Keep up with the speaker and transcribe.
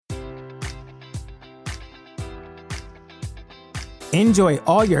Enjoy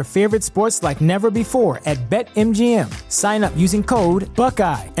all your favorite sports like never before at BetMGM. Sign up using code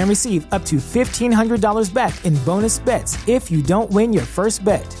Buckeye and receive up to $1,500 back in bonus bets if you don't win your first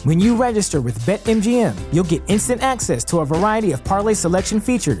bet. When you register with BetMGM, you'll get instant access to a variety of parlay selection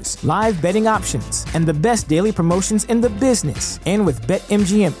features, live betting options, and the best daily promotions in the business. And with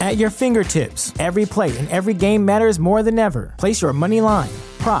BetMGM at your fingertips, every play and every game matters more than ever. Place your money line,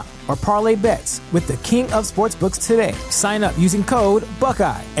 prop, or parlay bets with the king of sportsbooks today. Sign up using code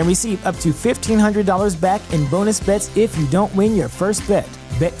Buckeye and receive up to $1,500 back in bonus bets if you don't win your first bet.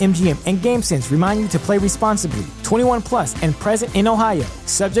 BetMGM and GameSense remind you to play responsibly. 21 plus and present in Ohio,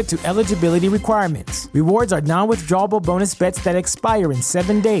 subject to eligibility requirements. Rewards are non-withdrawable bonus bets that expire in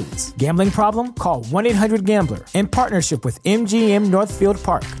 7 days. Gambling problem? Call 1-800-GAMBLER. In partnership with MGM Northfield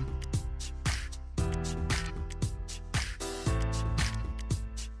Park.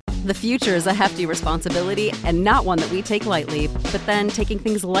 The future is a hefty responsibility and not one that we take lightly. But then taking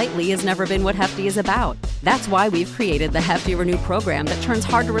things lightly has never been what Hefty is about. That's why we've created the Hefty Renew program that turns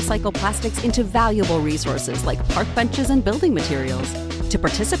hard-to-recycle plastics into valuable resources like park benches and building materials. To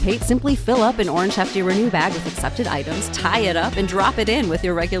participate, simply fill up an orange Hefty Renew bag with accepted items, tie it up, and drop it in with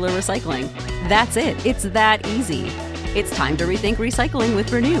your regular recycling. That's it. It's that easy. It's time to rethink recycling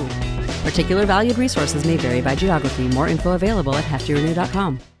with Renew. Particular valued resources may vary by geography. More info available at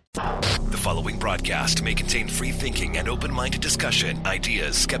heftyrenew.com. The following broadcast may contain free thinking and open-minded discussion,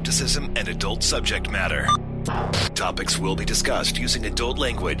 ideas, skepticism, and adult subject matter. Topics will be discussed using adult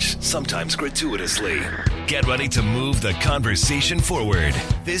language, sometimes gratuitously. Get ready to move the conversation forward.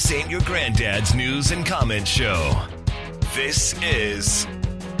 This ain't your granddad's news and comment show. This is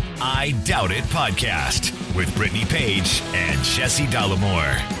I Doubt It Podcast with Brittany Page and Jesse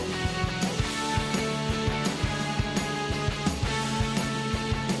Dollamore.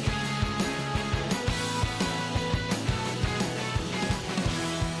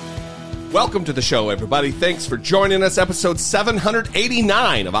 Welcome to the show, everybody. Thanks for joining us. Episode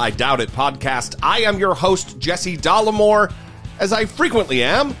 789 of I Doubt It Podcast. I am your host, Jesse Dollamore, as I frequently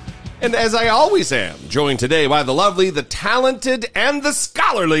am, and as I always am, joined today by the lovely, the talented, and the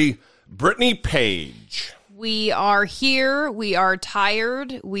scholarly Brittany Page. We are here. We are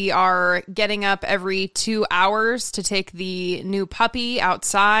tired. We are getting up every 2 hours to take the new puppy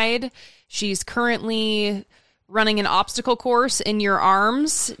outside. She's currently running an obstacle course in your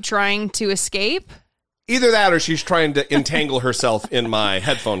arms, trying to escape. Either that or she's trying to entangle herself in my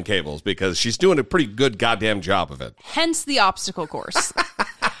headphone cables because she's doing a pretty good goddamn job of it. Hence the obstacle course.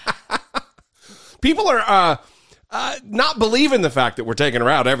 People are not believing the fact that we're taking her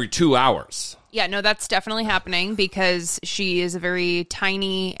out every 2 hours. Yeah, no, that's definitely happening because she is a very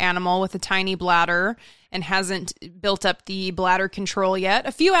tiny animal with a tiny bladder and hasn't built up the bladder control yet.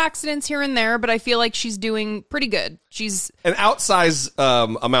 A few accidents here and there, but I feel like she's doing pretty good. She's an outsized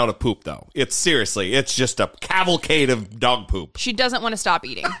amount of poop, though. It's just a cavalcade of dog poop. She doesn't want to stop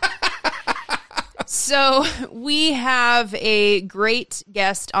eating. So we have a great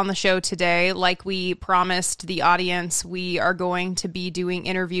guest on the show today. Like we promised the audience, we are going to be doing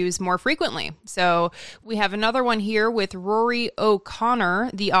interviews more frequently. So we have another one here with Rory O'Connor,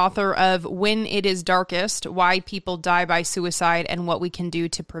 the author of When It Is Darkest, Why People Die by Suicide and What We Can Do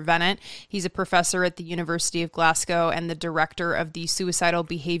to Prevent It. He's a professor at the University of Glasgow and the director of the Suicidal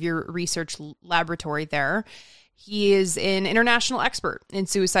Behavior Research Laboratory there. He is an international expert in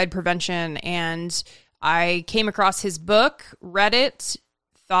suicide prevention, and I came across his book, read it,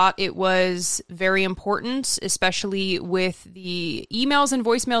 thought it was very important, especially with the emails and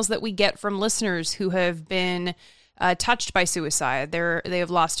voicemails that we get from listeners who have been touched by suicide. They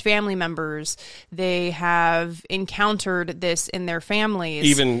have lost family members. They have encountered this in their families.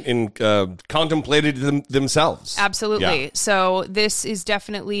 Even contemplated themselves. Absolutely. Yeah. So this is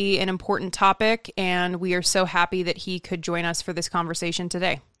definitely an important topic, and we are so happy that he could join us for this conversation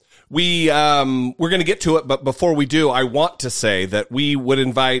today. We're going to get to it, but before we do, I want to say that we would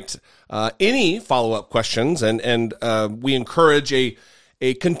invite any follow-up questions, and we encourage a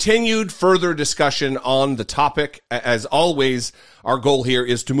continued further discussion on the topic. As always, our goal here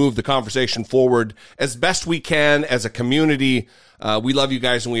is to move the conversation forward as best we can as a community. We love you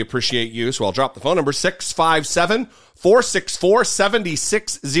guys and we appreciate you. So I'll drop the phone number.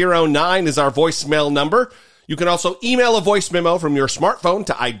 657-464-7609 is our voicemail number. You can also email a voice memo from your smartphone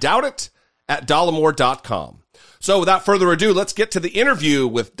to idoubtit@dollamore.com. So without further ado, let's get to the interview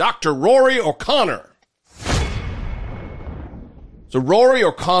with Dr. Rory O'Connor. So Rory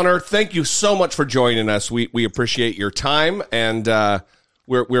O'Connor, thank you so much for joining us. We appreciate your time, and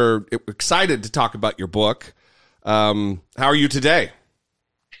we're excited to talk about your book. How are you today?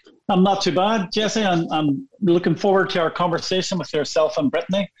 I'm not too bad, Jesse. I'm looking forward to our conversation with yourself and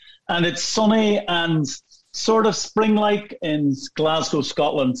Brittany. And it's sunny and sort of spring-like in Glasgow,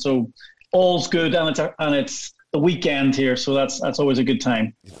 Scotland. So all's good, and it's the weekend here, so that's always a good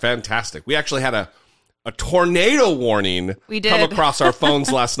time. Fantastic. We actually had a tornado warning come across our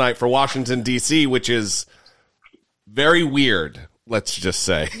phones last night for Washington, D.C., which is very weird, let's just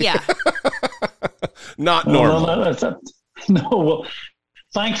say. Yeah. Not normal. No, well,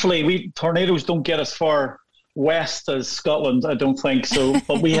 thankfully, tornadoes don't get as far west as Scotland, I don't think so.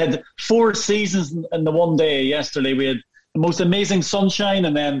 But we had 4 seasons in the one day yesterday. We had the most amazing sunshine,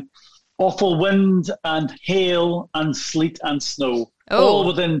 and then awful wind and hail and sleet and snow, all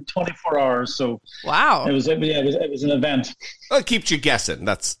within 24 hours. So wow, it was an event. Well, it keeps you guessing.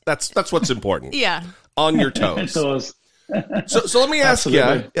 That's what's important. Yeah, on your toes. It does. So let me ask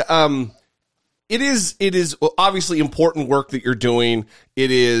you. It is obviously important work that you're doing. It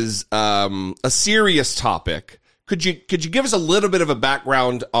is a serious topic. Could you give us a little bit of a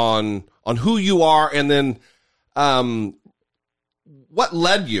background on who you are, and then what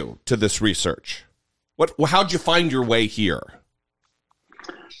led you to this research? How'd you find your way here?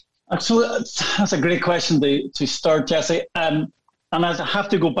 So that's a great question to start, Jesse. And I have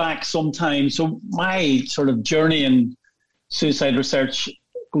to go back some time. So my sort of journey in suicide research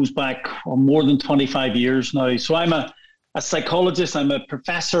goes back more than 25 years now. So I'm a psychologist. I'm a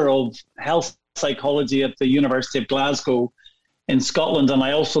professor of health psychology at the University of Glasgow in Scotland, and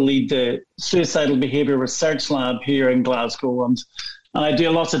I also lead the Suicidal Behaviour Research Lab here in Glasgow. And I do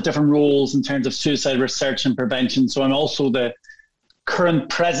lots of different roles in terms of suicide research and prevention. So I'm also the current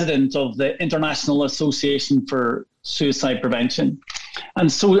president of the International Association for Suicide Prevention.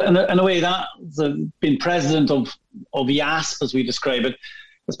 And so in a way, that being president of YASP, as we describe it,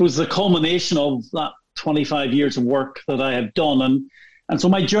 I suppose the culmination of that 25 years of work that I have done. And so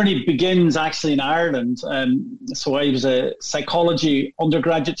my journey begins actually in Ireland. So I was a psychology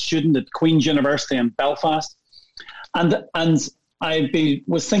undergraduate student at Queen's University in Belfast. And I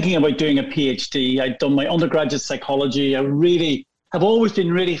was thinking about doing a PhD. I'd done my undergraduate psychology. I really have always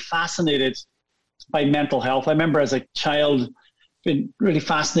been really fascinated by mental health. I remember as a child being really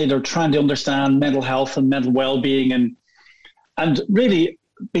fascinated or trying to understand mental health and mental well-being, and really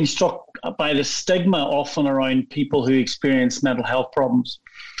being struck by the stigma often around people who experience mental health problems.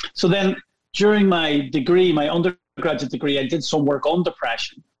 So then during my undergraduate degree, I did some work on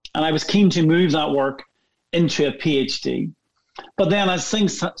depression, and I was keen to move that work into a PhD. But then as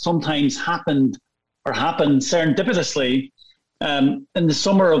things sometimes happen serendipitously, in the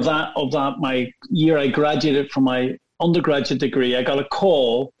summer of that my year I graduated from my undergraduate degree, I got a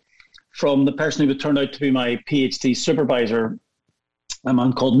call from the person who would turn out to be my PhD supervisor, a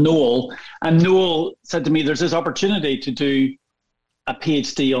man called Noel. And Noel said to me, there's this opportunity to do a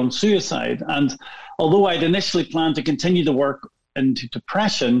PhD on suicide. And although I'd initially planned to continue to work into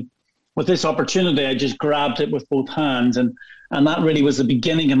depression, with this opportunity, I just grabbed it with both hands. And that really was the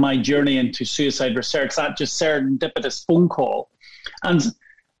beginning of my journey into suicide research, that just serendipitous phone call. And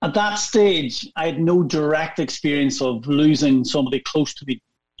at that stage, I had no direct experience of losing somebody close to me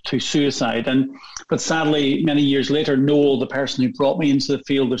to suicide. But sadly, many years later, Noel, the person who brought me into the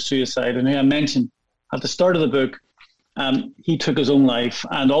field of suicide, and who I mentioned at the start of the book, he took his own life.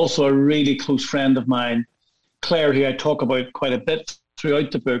 And also a really close friend of mine, Claire, who I talk about quite a bit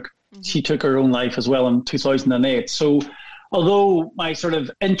throughout the book, she took her own life as well in 2008. So although my sort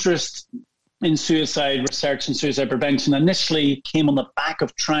of interest in suicide research and suicide prevention initially came on the back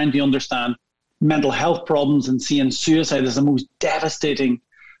of trying to understand mental health problems and seeing suicide as the most devastating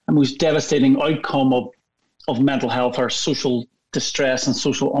outcome of mental health, or social distress and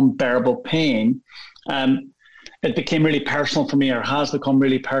social unbearable pain, it became really personal for me, or has become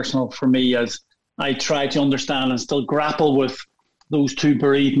really personal for me, as I try to understand and still grapple with those two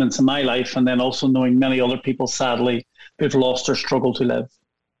bereavements in my life, and then also knowing many other people, sadly, who've lost or struggle to live.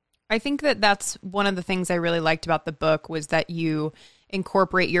 I think that's one of the things I really liked about the book, was that you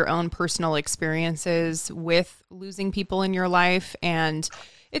incorporate your own personal experiences with losing people in your life. And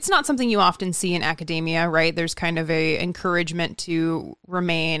it's not something you often see in academia, right? There's kind of a encouragement to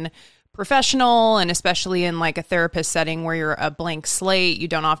remain professional, and especially in like a therapist setting where you're a blank slate, you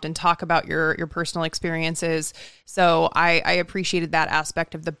don't often talk about your personal experiences. So I appreciated that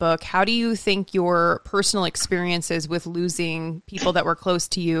aspect of the book. How do you think your personal experiences with losing people that were close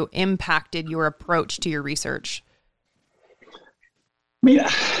to you impacted your approach to your research? I mean,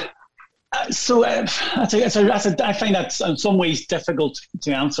 I find that in some ways difficult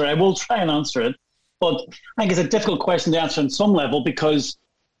to answer. I will try and answer it, but I think it's a difficult question to answer on some level, because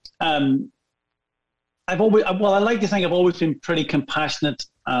I like to think I've always been pretty compassionate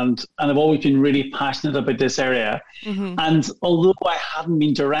and I've always been really passionate about this area. Mm-hmm. And although I hadn't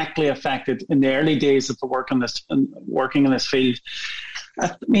been directly affected in the early days of the working in this field,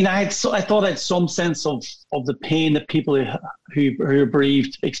 I mean, I thought I had some sense of the pain that people who are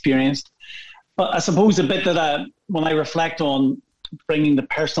bereaved experienced. But I suppose a bit that when I reflect on bringing the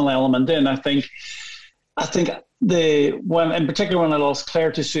personal element in, I think in particular when I lost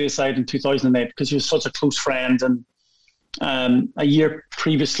Claire to suicide in 2008, because she was such a close friend, and a year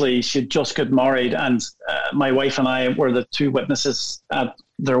previously she had just got married, and my wife and I were the two witnesses at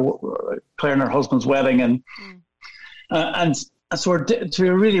Claire and her husband's wedding, and so we're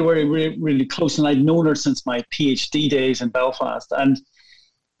really, really, really close, and I'd known her since my PhD days in Belfast, and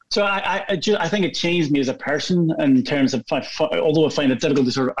so I think it changed me as a person in terms of, although I find it difficult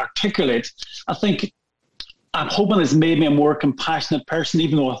to sort of articulate, I'm hoping it's made me a more compassionate person,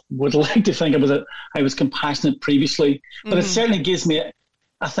 even though I would like to think I was compassionate previously. But it certainly gives me,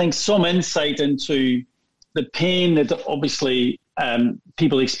 I think, some insight into the pain that obviously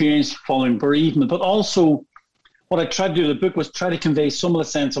people experience following bereavement. But also, what I tried to do in the book was try to convey some of the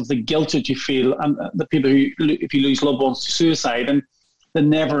sense of the guilt that you feel, and the people who, if you lose loved ones to suicide, and the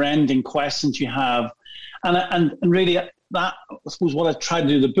never-ending questions you have. And really, that, I suppose what I tried to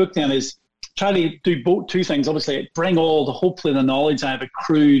do in the book then is try to do two things. Obviously, bring hopefully the knowledge I've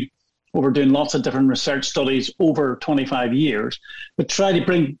accrued over doing lots of different research studies over 25 years, but try to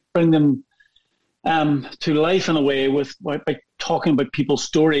bring them to life in a way by talking about people's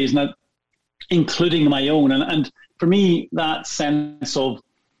stories, and including my own. And for me, that sense of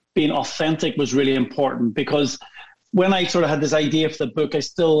being authentic was really important, because when I sort of had this idea for the book, and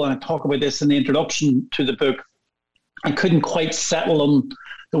I talk about this in the introduction to the book, I couldn't quite settle on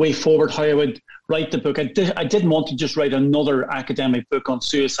the way forward, how I would write the book. I didn't want to just write another academic book on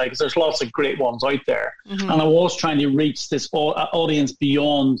suicide, because there's lots of great ones out there. Mm-hmm. And I was trying to reach this audience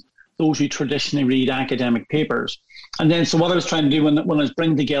beyond those who traditionally read academic papers. And then, so what I was trying to do when I was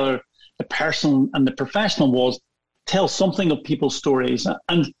bringing together the personal and the professional was tell something of people's stories.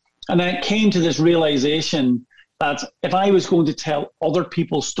 And I came to this realization that if I was going to tell other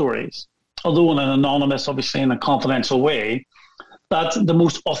people's stories, although in an anonymous, obviously in a confidential way, that the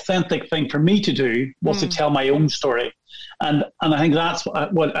most authentic thing for me to do was to tell my own story. And I think that's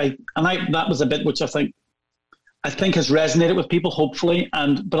that was a bit which I think has resonated with people, hopefully,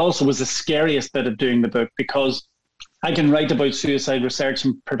 but also was the scariest bit of doing the book, because I can write about suicide research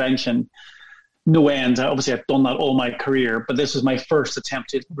and prevention no end. Obviously, I've done that all my career, but this was my first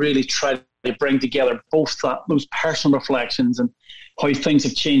attempt to really try to bring together both those personal reflections and how things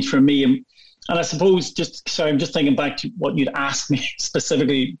have changed for me. And I suppose, I'm just thinking back to what you'd asked me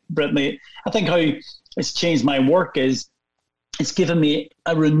specifically, Brittany. I think how it's changed my work is it's given me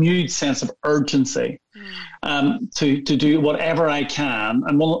a renewed sense of urgency to do whatever I can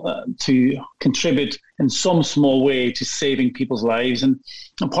and to contribute in some small way to saving people's lives. And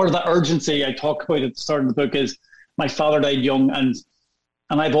part of that urgency I talk about at the start of the book is my father died young, and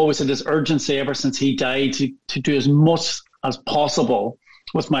I've always had this urgency ever since he died to do as much as possible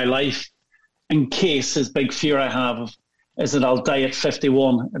with my life, in case this big fear I have is that I'll die at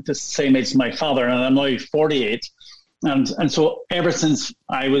 51 at the same age as my father, and I'm now 48. And so ever since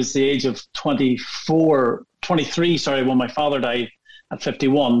I was the age of 23, when my father died at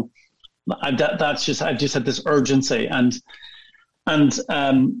 51, I've just had this urgency, and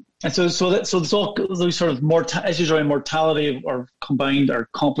so it's all those sort of issues around mortality are combined or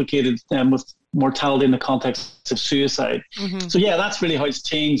complicated with mortality in the context of suicide. Mm-hmm. So yeah, that's really how it's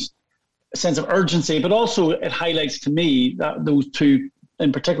changed a sense of urgency, but also it highlights to me that those two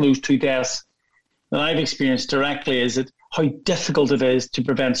deaths that I've experienced directly is how difficult it is to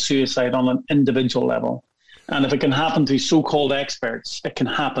prevent suicide on an individual level. And if it can happen to so-called experts, it can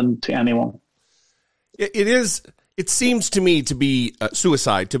happen to anyone. It seems to me to be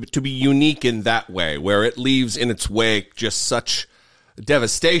suicide, to be unique in that way, where it leaves in its wake just such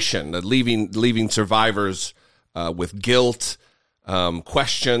devastation, leaving survivors with guilt,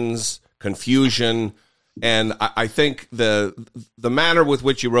 questions, confusion. And I think the manner with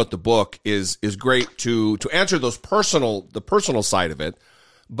which you wrote the book is great to answer the personal side of it.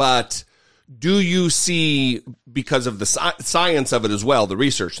 But do you see, because of the science of it as well, the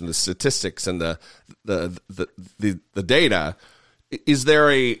research and the statistics and the data, is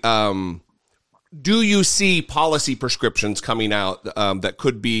there do you see policy prescriptions coming out that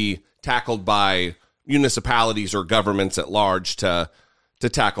could be tackled by municipalities or governments at large to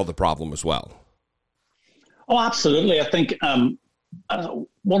tackle the problem as well? Oh, absolutely. I think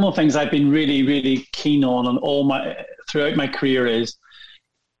one of the things I've been really, really keen on throughout my career is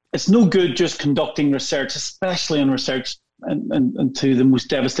it's no good just conducting research, especially in research and to the most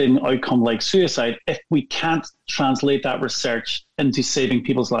devastating outcome like suicide if we can't translate that research into saving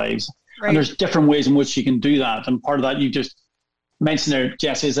people's lives. Right. And there's different ways in which you can do that. And part of that you just mentioned there,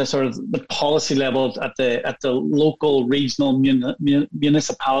 Jesse, is a sort of the policy level at the local, regional,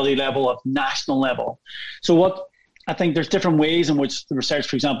 municipality level, of national level. So what I think there's different ways in which the research,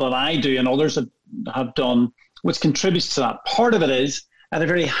 for example, that I do and others have done, which contributes to that. Part of it is at a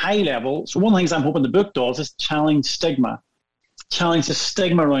very high level. So one of the things I'm hoping the book does is challenge stigma. Challenge the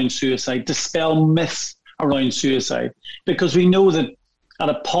stigma around suicide, dispel myths around suicide, because we know that at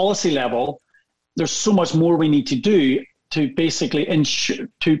a policy level, there's so much more we need to do to basically ensure,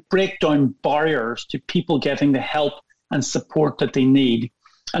 to break down barriers to people getting the help and support that they need.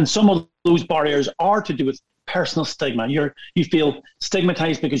 And some of those barriers are to do with personal stigma. You feel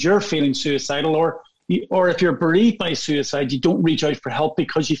stigmatized because you're feeling suicidal, or if you're bereaved by suicide, you don't reach out for help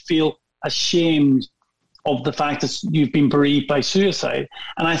because you feel ashamed of the fact that you've been bereaved by suicide.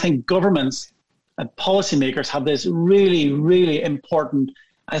 And I think governments and policymakers have this really, really important,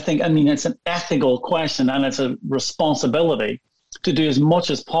 it's an ethical question and it's a responsibility to do as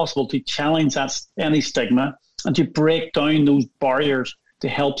much as possible to challenge any stigma and to break down those barriers to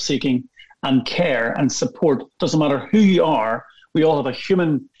help seeking and care and support. Doesn't matter who you are, we all have a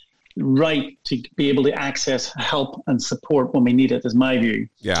human right to be able to access help and support when we need it, is my view.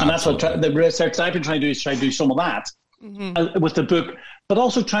 Yeah, and that's absolutely. What the research I've been trying to do is try to do some of that with the book, but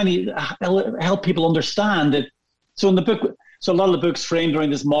also trying to help people understand that. So in the book, a lot of the book's framed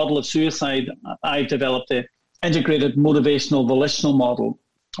around this model of suicide. I've developed the integrated motivational volitional model,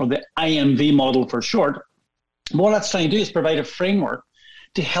 or the IMV model for short. And what that's trying to do is provide a framework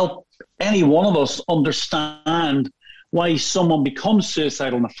to help any one of us understand why someone becomes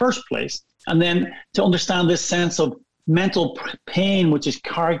suicidal in the first place, and then to understand this sense of mental pain, which is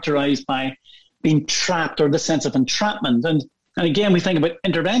characterized by being trapped, or this sense of entrapment. And again, we think about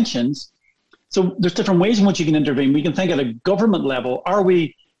interventions. So there's different ways in which you can intervene. We can think at a government level,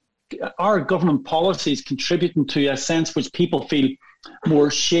 are government policies contributing to a sense which people feel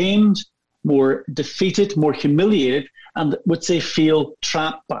more shamed, more defeated, more humiliated, and which they feel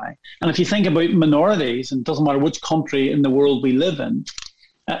trapped by? And if you think about minorities, and it doesn't matter which country in the world we live in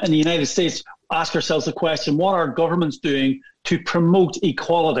the United States, ask ourselves the question, what are governments doing to promote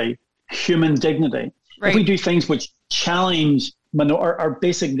equality, human dignity? Right. If we do things which challenge or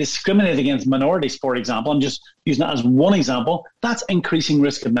basically discriminate against minorities, for example, I'm just using that as one example, that's increasing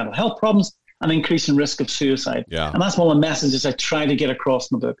risk of mental health problems and increasing risk of suicide. Yeah. And that's one of the messages I try to get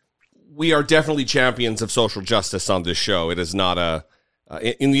across in the book. We are definitely champions of social justice on this show. It is not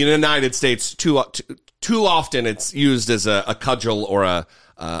in the United States, too often it's used as a cudgel or a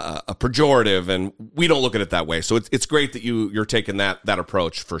pejorative, and we don't look at it that way. So it's great that you're taking that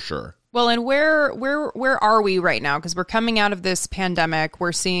approach for sure. Well, and where are we right now? Because we're coming out of this pandemic.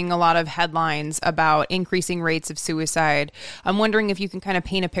 We're seeing a lot of headlines about increasing rates of suicide. I'm wondering if you can kind of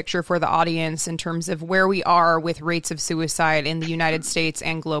paint a picture for the audience in terms of where we are with rates of suicide in the United States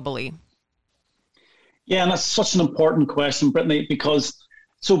and globally. Yeah, and that's such an important question, Brittany, because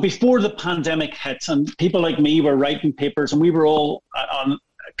so before the pandemic hit, and people like me were writing papers, and we were all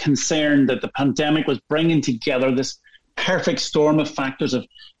concerned that the pandemic was bringing together this perfect storm of factors of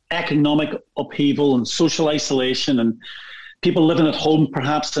economic upheaval and social isolation, and people living at home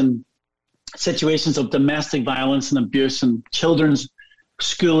perhaps in situations of domestic violence and abuse, and children's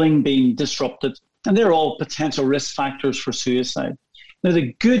schooling being disrupted. And they're all potential risk factors for suicide. Now,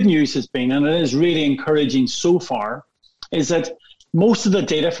 the good news has been, and it is really encouraging so far, is that most of the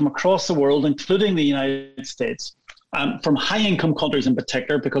data from across the world, including the United States, from high-income countries in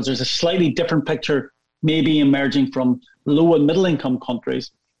particular, because there's a slightly different picture maybe emerging from low and middle-income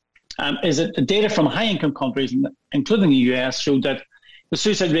countries, is that the data from high-income countries, including the US, showed that the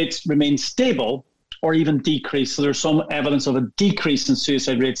suicide rates remain stable or even decreased. So there's some evidence of a decrease in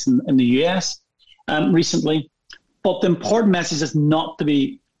suicide rates in the US recently. But the important message is not to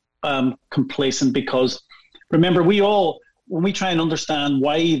be complacent, because remember, when we try and understand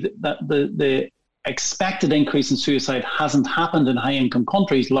why the expected increase in suicide hasn't happened in high-income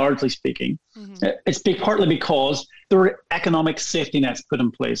countries, largely speaking, it's partly because there were economic safety nets put in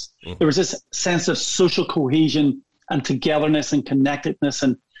place. There was this sense of social cohesion and togetherness and connectedness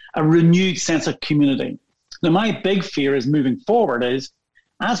and a renewed sense of community. Now, my big fear is moving forward is,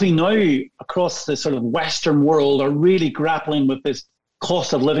 as we now across the sort of Western world are really grappling with this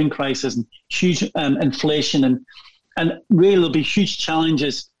cost of living crisis and huge inflation, and really there'll be huge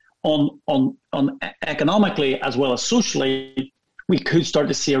challenges on economically as well as socially, we could start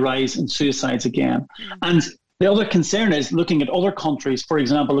to see a rise in suicides again. And the other concern is looking at other countries, for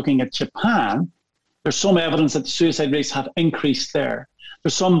example, looking at Japan, There's some evidence that the suicide rates have increased there.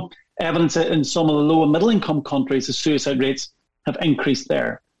 There's some evidence that in some of the low and middle income countries, the suicide rates have increased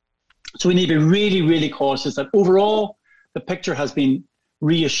there. So we need to be really, really cautious that overall the picture has been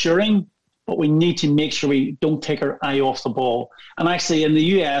reassuring, but we need to make sure we don't take our eye off the ball. And actually in the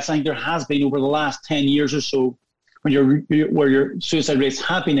US, I think there has been over the last 10 years or so, where your suicide rates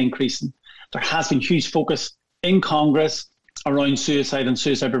have been increasing, there has been huge focus in Congress around suicide and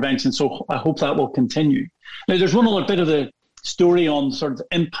suicide prevention. So I hope that will continue. Now, there's one other bit of the story on sort of the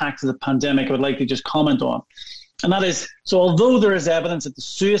impact of the pandemic I would like to just comment on. And that is, so although there is evidence that the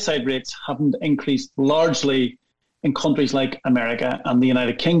suicide rates haven't increased largely in countries like America and the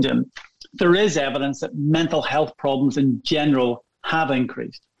United Kingdom, there is evidence that mental health problems in general have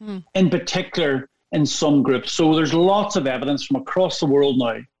increased, in particular in some groups. So there's lots of evidence from across the world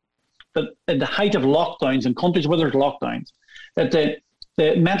now that at the height of lockdowns, in countries where there's lockdowns, that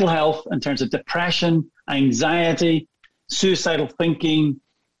the mental health in terms of depression, anxiety, suicidal thinking,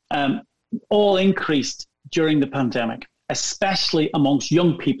 all increased during the pandemic, especially amongst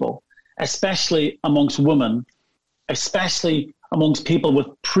young people, especially amongst women, especially amongst people with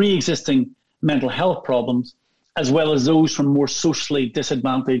pre-existing mental health problems, as well as those from more socially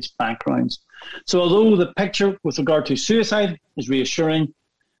disadvantaged backgrounds. So although the picture with regard to suicide is reassuring,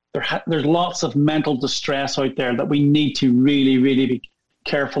 there's lots of mental distress out there that we need to really, really be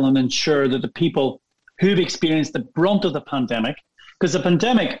careful and ensure that the people who've experienced the brunt of the pandemic, because the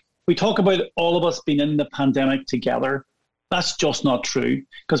pandemic, we talk about all of us being in the pandemic together. That's just not true,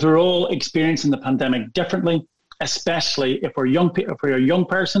 because we're all experiencing the pandemic differently, especially if we're if we're a young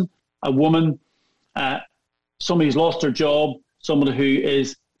person, a woman, somebody who's lost their job, somebody who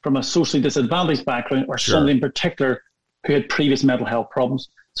is from a socially disadvantaged background, or somebody in particular who had previous mental health problems.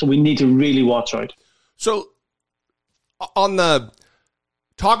 So we need to really watch out. So on the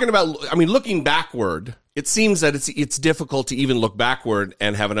talking about, I mean, looking backward, it seems that it's difficult to even look backward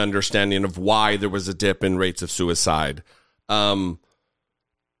and have an understanding of why there was a dip in rates of suicide. Can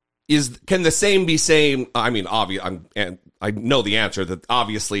the same be saying? I mean, I know the answer that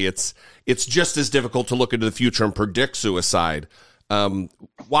obviously it's just as difficult to look into the future and predict suicide.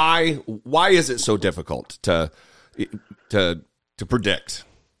 Why is it so difficult to predict?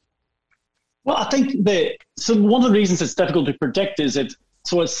 Well, I think so one of the reasons it's difficult to predict is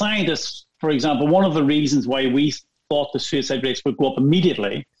so as scientists, for example, one of the reasons why we thought the suicide rates would go up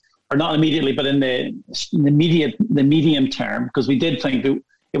immediately, or not immediately, but in the medium term, because we did think that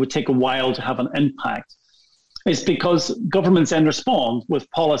it would take a while to have an impact, is because governments then respond with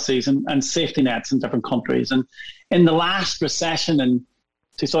policies and safety nets in different countries. And in the last recession in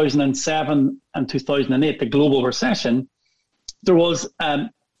 2007 and 2008, the global recession, there was,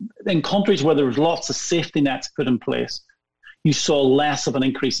 in countries where there was lots of safety nets put in place, you saw less of an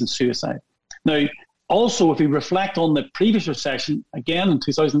increase in suicide. Now, also, if we reflect on the previous recession, again in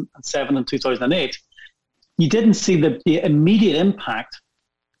 2007 and 2008, you didn't see the immediate impact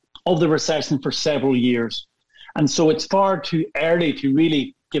of the recession for several years. And so it's far too early to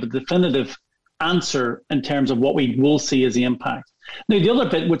really give a definitive answer in terms of what we will see as the impact. Now, the other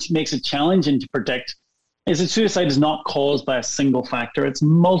bit which makes it challenging to predict is that suicide is not caused by a single factor. It's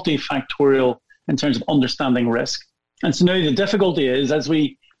multifactorial in terms of understanding risk. And so now the difficulty is, as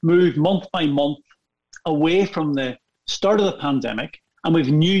we move month by month away from the start of the pandemic, and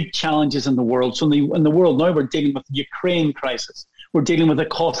we've new challenges in the world. So in the world now, we're dealing with the Ukraine crisis. We're dealing with the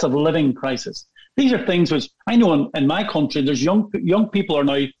cost of living crisis. These are things which I know in my country, there's young people are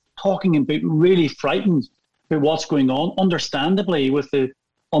now talking about, really frightened about what's going on, understandably, with the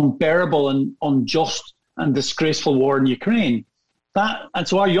unbearable and unjust and disgraceful war in Ukraine. And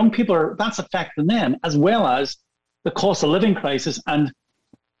so our young people that's affecting them, as well as the cost of living crisis. And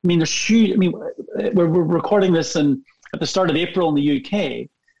I mean, there's huge. I mean, we're recording this at the start of April in the UK,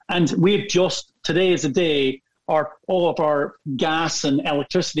 and we've just, today is the day, all of our gas and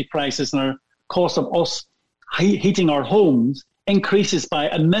electricity prices and our cost of us heating our homes increases by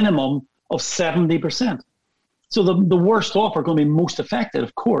a minimum of 70%. So the worst off are going to be most affected,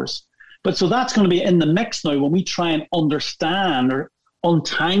 of course. But so that's going to be in the mix now when we try and understand or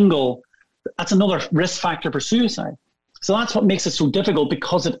untangle. That's another risk factor for suicide. So that's what makes it so difficult,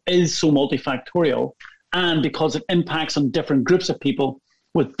 because it is so multifactorial and because it impacts on different groups of people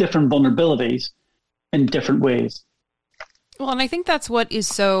with different vulnerabilities in different ways. Well, and I think that's what is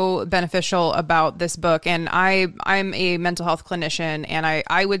so beneficial about this book. And I'm a mental health clinician, and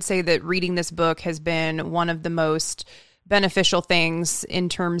I would say that reading this book has been one of the most beneficial things in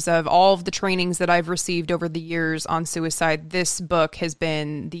terms of all of the trainings that I've received over the years on suicide. This book has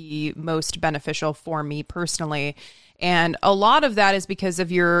been the most beneficial for me personally. And a lot of that is because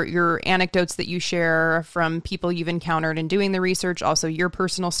of your anecdotes that you share from people you've encountered in doing the research, also your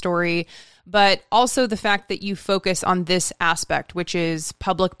personal story, but also the fact that you focus on this aspect, which is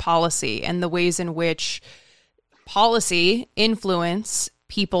public policy and the ways in which policy influence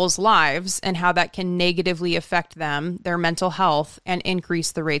people's lives and how that can negatively affect them, their mental health, and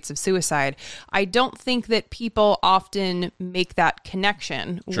increase the rates of suicide. I don't think that people often make that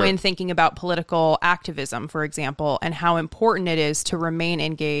connection when thinking about political activism, for example, and how important it is to remain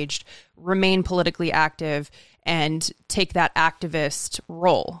engaged, remain politically active, and take that activist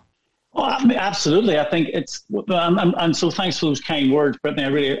role. Well, I mean, absolutely. I think it's, I'm so thanks for those kind words, Brittany.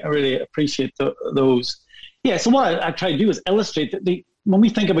 I really appreciate those. Yeah. So what I try to do is illustrate that when we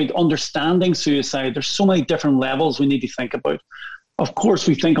think about understanding suicide, there's so many different levels we need to think about. Of course,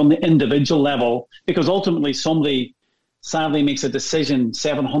 we think on the individual level, because ultimately somebody sadly makes a decision.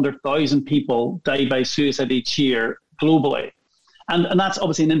 700,000 people die by suicide each year globally. And that's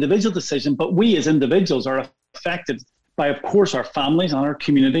obviously an individual decision, but we as individuals are affected by, of course, our families and our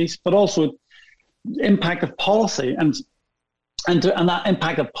communities, but also the impact of policy. And that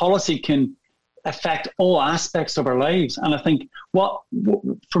impact of policy can affect all aspects of our lives. And I think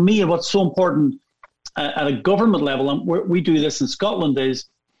for me, what's so important at a government level, and we do this in Scotland, is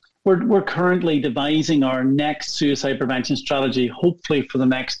we're currently devising our next suicide prevention strategy, hopefully for the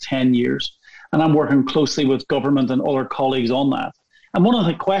next 10 years. And I'm working closely with government and other colleagues on that. And one of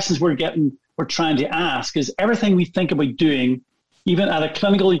the questions we're trying to ask is everything we think about doing, even at a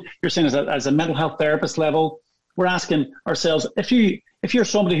clinical, you're saying as a mental health therapist level, we're asking ourselves, if you're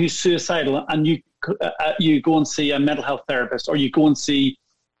somebody who's suicidal and you go and see a mental health therapist, or you go and see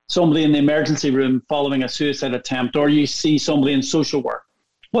somebody in the emergency room following a suicide attempt, or you see somebody in social work,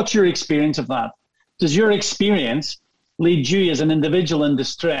 what's your experience of that? Does your experience lead you as an individual in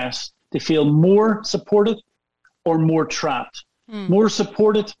distress to feel more supported or more trapped? More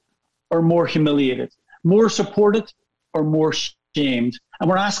supported or more humiliated? More supported or more shamed? And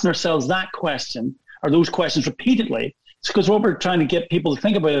we're asking ourselves that question, or those questions repeatedly. It's because what we're trying to get people to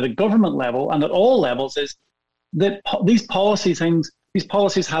think about at a government level and at all levels is that these policies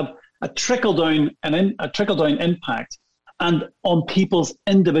have a trickle-down impact and on people's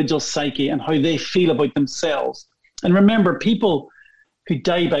individual psyche and how they feel about themselves. And remember, people who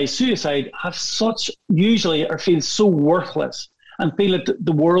die by suicide usually feel so worthless and feel that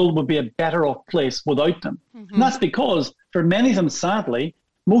the world would be a better off place without them. Mm-hmm. And that's because for many of them, sadly,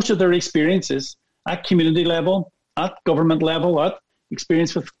 most of their experiences at community level, at government level, at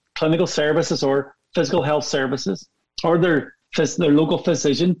experience with clinical services or physical health services, or their local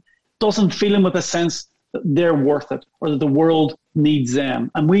physician, doesn't fill them with a sense that they're worth it or that the world needs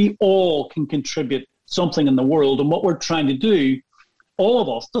them. And we all can contribute something in the world. And what we're trying to do, all of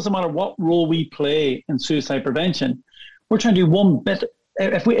us, doesn't matter what role we play in suicide prevention, we're trying to do one bit.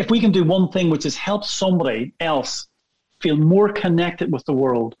 If we can do one thing, which is help somebody else feel more connected with the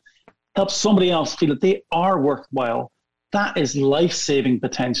world, help somebody else feel that they are worthwhile, that is life-saving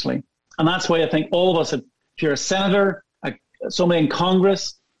potentially. And that's why I think all of us, if you're a senator, somebody in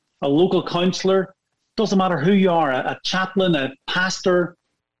Congress, a local councillor, doesn't matter who you are, a chaplain, a pastor,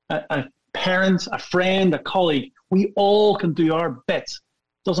 a parent, a friend, a colleague, we all can do our bit.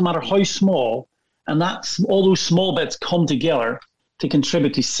 Doesn't matter how small, and all those small bits come together to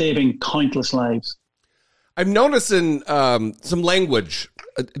contribute to saving countless lives. I'm noticing some language,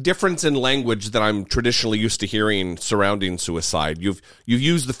 a difference in language that I'm traditionally used to hearing surrounding suicide. You've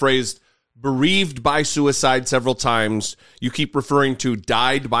used the phrase bereaved by suicide several times. You keep referring to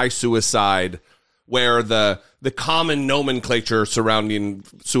died by suicide, where the common nomenclature surrounding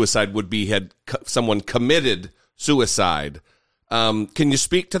suicide would be had someone committed suicide. Can you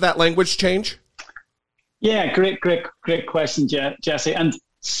speak to that language change? Yeah, great question, Jesse, and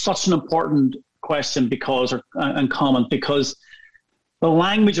such an important question and comment because the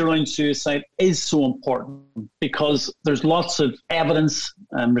language around suicide is so important because there's lots of evidence,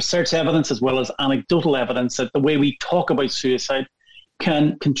 research evidence as well as anecdotal evidence that the way we talk about suicide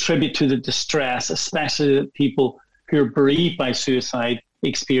can contribute to the distress, especially that people who are bereaved by suicide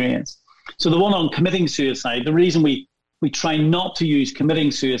experience. So the one on committing suicide, the reason we try not to use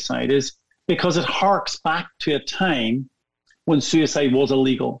committing suicide is because it harks back to a time when suicide was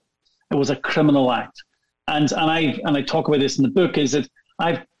illegal. It was a criminal act. And I talk about this in the book, is that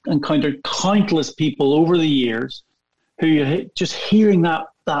I've encountered countless people over the years who just hearing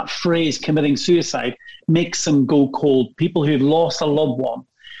that phrase, committing suicide, makes them go cold. People who've lost a loved one.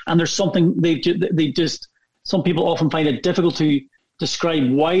 And there's something some people often find it difficult to describe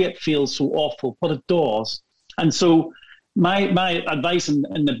why it feels so awful, but it does. And so my advice in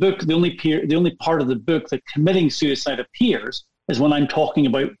the book, the only part of the book that committing suicide appears is when I'm talking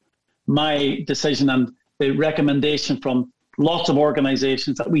about my decision and the recommendation from lots of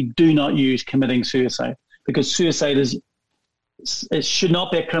organizations that we do not use committing suicide, because suicide it should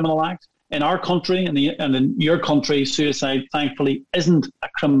not be a criminal act. In our country and in your country, suicide, thankfully, isn't a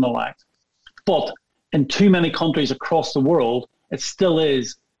criminal act. But in too many countries across the world, it still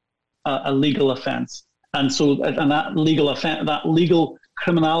is a legal offence. And so that legal offence, that legal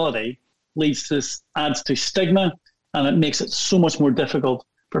criminality adds to stigma, and it makes it so much more difficult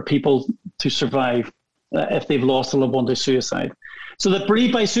for people to survive if they've lost a loved one to suicide. So the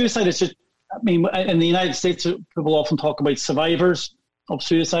bereaved by suicide is just, in the United States, people often talk about survivors of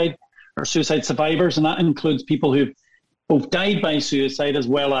suicide or suicide survivors, and that includes people who've both died by suicide as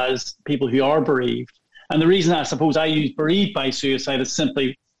well as people who are bereaved. And the reason I suppose I use bereaved by suicide is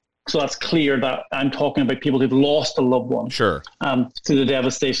simply so that's clear that I'm talking about people who've lost a loved one to the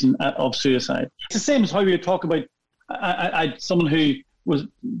devastation of suicide. It's the same as how we would talk about someone who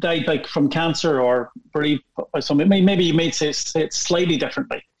died from cancer or bereaved by somebody. Maybe you may say it slightly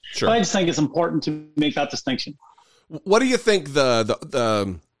differently. Sure. But I just think it's important to make that distinction. What do you think the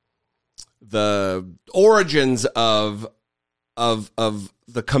origins of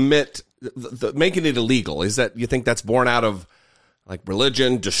the commit, the making it illegal? Is that, you think that's born out of like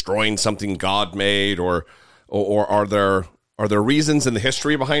religion, destroying something God made, or are there reasons in the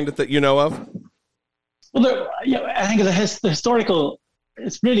history behind it that you know of? Well, I think the historical,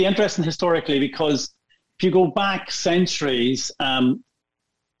 it's really interesting historically, because if you go back centuries,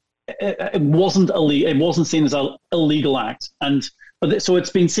 it wasn't illegal. It wasn't seen as an illegal act, so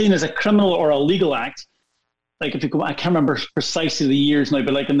it's been seen as a criminal or a legal act. Like if you go, I can't remember precisely the years now,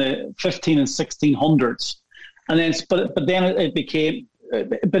 but like in the 15 and 1600s, and then but then it became,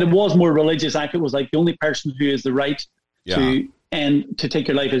 but it was more religious act. It was like the only person who has the right to take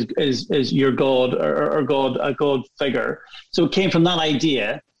your life is your God or a God figure. So it came from that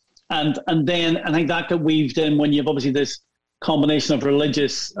idea, and then I think that got weaved in when you've obviously this combination of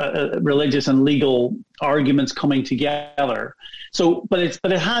religious and legal arguments coming together. So, but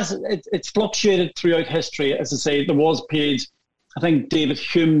it's fluctuated throughout history. As I say, there was periods. I think David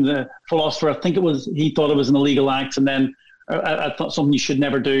Hume, the philosopher, he thought it was an illegal act, and then I thought something you should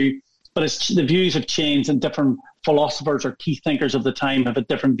never do. But the views have changed, and different philosophers or key thinkers of the time have had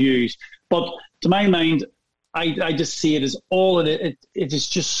different views. But to my mind, I just see it as it is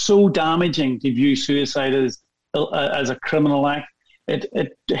just so damaging to view suicide as a criminal act.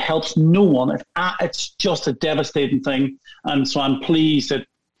 It helps no one. It's just a devastating thing. And so I'm pleased that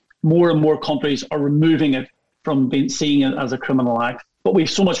more and more countries are removing it from seeing it as a criminal act. But we have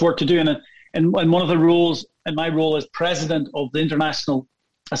so much work to do. And one of the rules, in my role as president of the International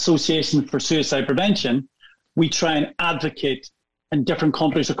Association for Suicide Prevention, we try and advocate in different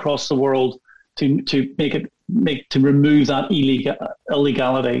countries across the world to remove that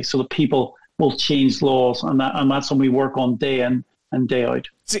illegality, so that people will change laws, and that's something we work on day in and day out.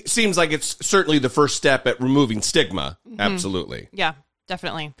 Seems like it's certainly the first step at removing stigma. Mm-hmm. Absolutely. Yeah,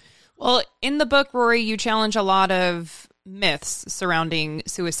 definitely. Well, in the book, Rory, you challenge a lot of myths surrounding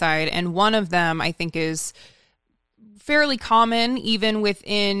suicide, and one of them I think is fairly common even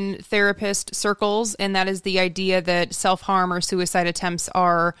within therapist circles, and that is the idea that self-harm or suicide attempts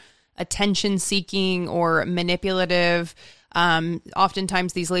are attention-seeking or manipulative.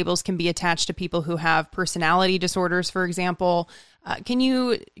 Oftentimes these labels can be attached to people who have personality disorders, for example. Can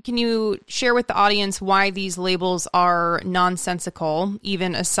you share with the audience why these labels are nonsensical,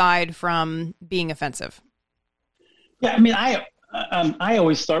 even aside from being offensive? Yeah, I mean, I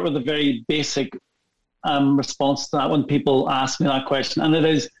always start with a very basic response to that when people ask me that question, and it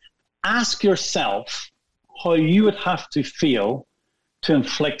is, ask yourself how you would have to feel to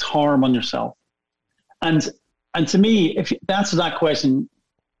inflict harm on yourself. And to me, if the answer to that question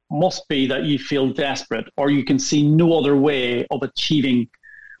must be that you feel desperate, or you can see no other way of achieving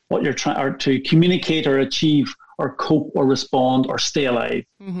what you're trying, or to communicate or achieve or cope or respond or stay alive.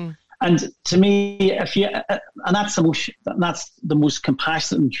 Mm-hmm. And to me, that's the most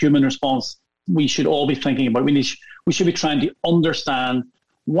compassionate and human response we should all be thinking about. We should be trying to understand,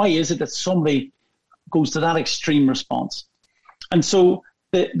 why is it that somebody goes to that extreme response? And so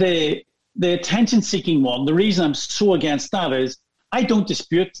the attention-seeking one, the reason I'm so against that is, I don't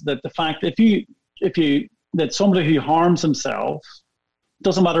dispute that the fact that somebody who harms themselves,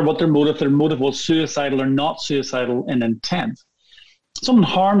 doesn't matter what their motive was suicidal or not suicidal in intent. Someone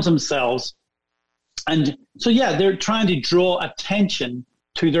harms themselves, and so they're trying to draw attention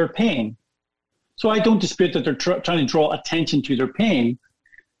to their pain. So I don't dispute that they're trying to draw attention to their pain.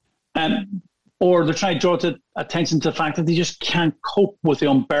 But or they're trying to draw attention to the fact that they just can't cope with the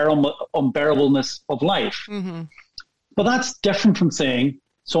unbearableness of life. Mm-hmm. But that's different from saying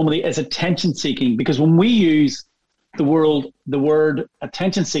somebody is attention seeking, because when we use the word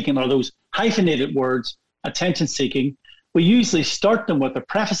attention seeking, or those hyphenated words, attention seeking, we usually start them with or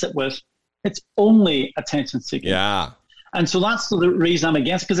preface it with, it's only attention seeking. Yeah. And so that's the reason I'm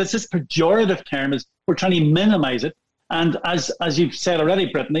against, because it's this pejorative term, is we're trying to minimize it. And as you've said already,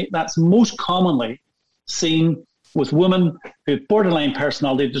 Brittany, that's most commonly seen with women who have borderline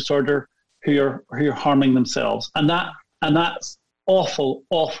personality disorder who are harming themselves. And that's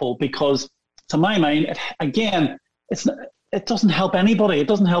awful, because to my mind, it doesn't help anybody. It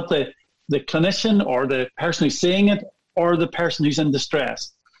doesn't help the clinician or the person who's saying it or the person who's in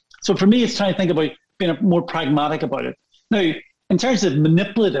distress. So for me, it's trying to think about being more pragmatic about it. Now, in terms of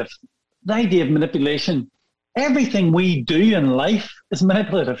manipulative, the idea of manipulation, everything we do in life is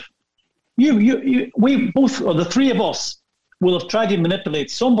manipulative. We both, or the three of us, will have tried to manipulate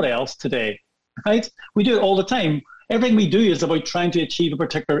somebody else today, right? We do it all the time. Everything we do is about trying to achieve a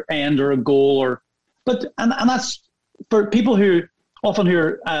particular end or a goal, and that's for people who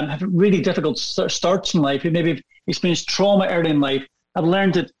have really difficult starts in life, who maybe have experienced trauma early in life, have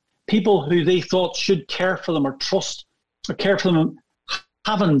learned that people who they thought should care for them or trust or care for them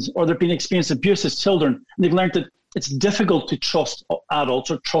haven't, or they've been experienced abuse as children, and they've learned that it's difficult to trust adults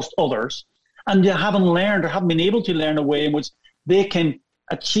or trust others, and they haven't learned or haven't been able to learn a way in which they can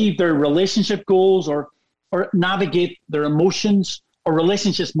achieve their relationship goals or navigate their emotions or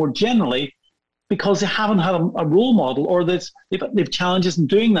relationships more generally, because they haven't had a role model, or they've challenges in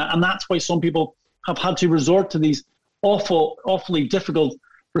doing that. And that's why some people have had to resort to these awfully difficult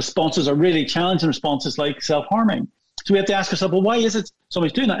responses, or really challenging responses like self-harming. So we have to ask ourselves, well, why is it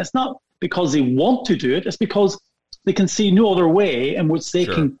somebody's doing that? It's not because they want to do it. It's because they can see no other way in which they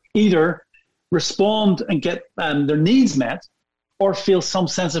can either respond and get their needs met, or feel some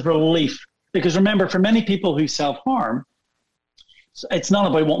sense of relief. Because remember, for many people who self-harm, it's not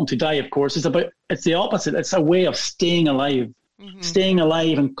about wanting to die, of course. It's the opposite. It's a way of staying alive,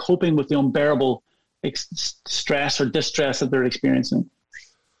 and coping with the unbearable stress or distress that they're experiencing.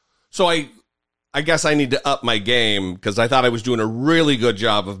 So I guess I need to up my game, because I thought I was doing a really good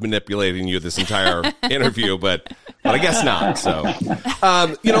job of manipulating you this entire interview, but I guess not. So,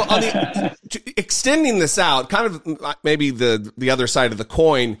 extending this out, kind of maybe the other side of the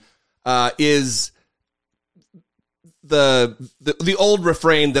coin is the old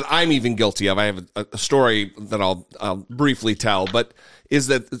refrain that I'm even guilty of. I have a story that I'll briefly tell, but is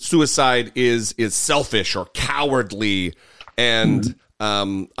that suicide is selfish or cowardly, and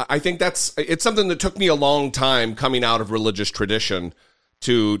I think it's something that took me a long time coming out of religious tradition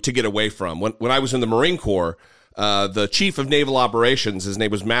to get away from. When I was in the Marine Corps, the chief of naval operations, his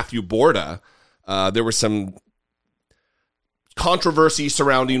name was Matthew Borda. There was some controversy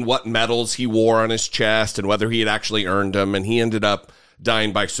surrounding what medals he wore on his chest and whether he had actually earned them, and he ended up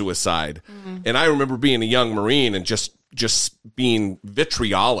dying by suicide. Mm-hmm. And I remember being a young Marine and just being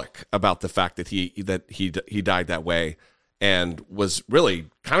vitriolic about the fact that he died that way, and was really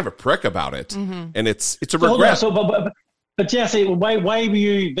kind of a prick about it. Mm-hmm. And it's a regret. But Jesse, why were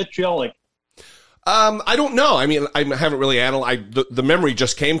you vitriolic? I don't know. I mean, I haven't really analyzed. The memory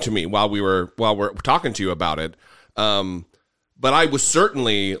just came to me while we're talking to you about it. But I was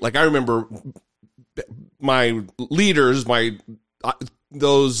certainly, like, I remember my leaders,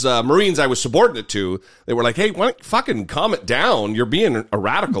 those Marines I was subordinate to, they were like, hey, why don't you fucking calm it down? You're being a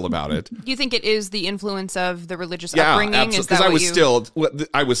radical about it. Do you think it is the influence of the religious upbringing? Yeah, absolutely. Because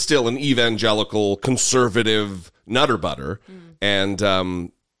I was still an evangelical, conservative nutter butter.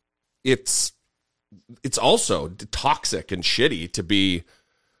 And it's also toxic and shitty to be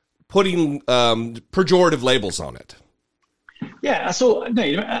putting pejorative labels on it. Yeah, so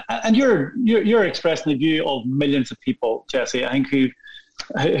and you're expressing the view of millions of people, Jesse, I think, who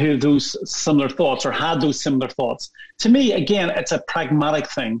have those similar thoughts or had those similar thoughts. To me, again, it's a pragmatic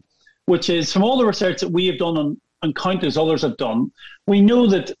thing, which is from all the research that we have done and countless others have done, we know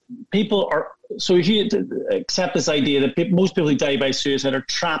that people are, so if you accept this idea that most people who die by suicide are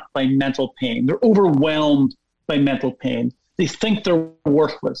trapped by mental pain, they're overwhelmed by mental pain, they think they're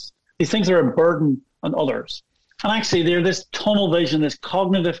worthless, they think they're a burden on others. And actually, they're this tunnel vision, this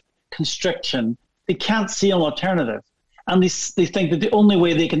cognitive constriction. They can't see an alternative. And they think that the only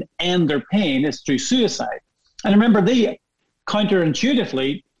way they can end their pain is through suicide. And remember, they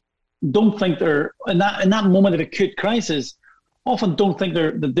counterintuitively don't think they're, in that moment of acute crisis, often don't think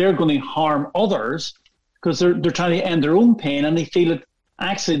that they're going to harm others, because they're trying to end their own pain, and they feel that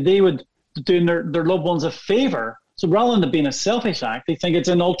actually they would do their loved ones a favor. So rather than it being a selfish act, they think it's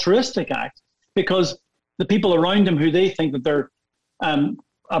an altruistic act. because the people around him who they think that they're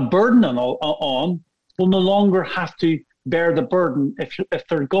a burden on will no longer have to bear the burden if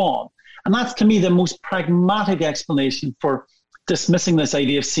they're gone. And that's, to me, the most pragmatic explanation for dismissing this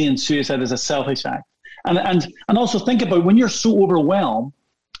idea of seeing suicide as a selfish act. And also think about when you're so overwhelmed,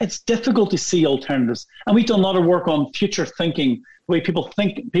 it's difficult to see alternatives. And we've done a lot of work on future thinking, the way people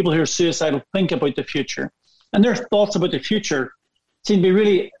who are suicidal think about the future. And their thoughts about the future seem to be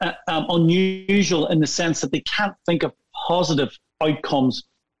really unusual in the sense that they can't think of positive outcomes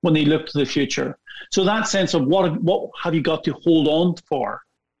when they look to the future. So that sense of what have you got to hold on for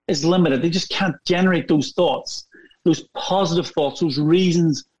is limited. They just can't generate those thoughts, those positive thoughts, those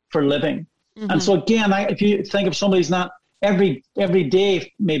reasons for living. Mm-hmm. And so again, if you think of somebody who's not every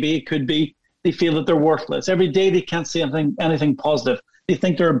day, maybe it could be they feel that they're worthless. Every day they can't see anything positive. They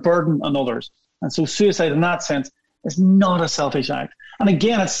think they're a burden on others. And so suicide in that sense is not a selfish act. And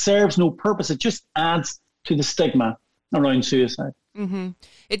again, it serves no purpose. It just adds to the stigma around suicide. Mm-hmm.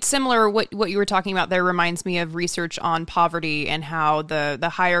 It's similar. What you were talking about there reminds me of research on poverty and how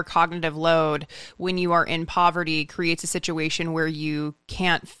the higher cognitive load when you are in poverty creates a situation where you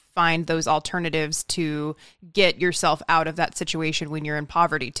can't find those alternatives to get yourself out of that situation when you're in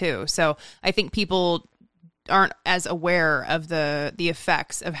poverty too. So I think people aren't as aware of the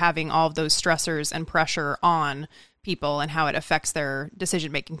effects of having all of those stressors and pressure on people and how it affects their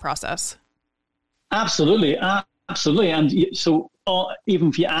decision-making process. Absolutely. Absolutely. And so even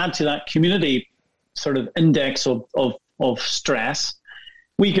if you add to that community sort of index of stress,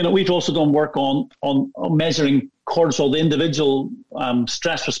 we've also done work on measuring cortisol, the individual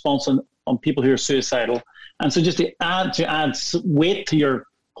stress response on people who are suicidal. And so just to add weight to your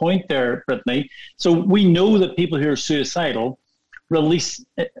point there, Brittany, so we know that people who are suicidal release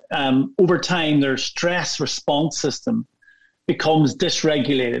over time their stress response system becomes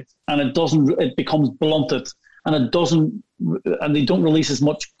dysregulated, and it becomes blunted, and they don't release as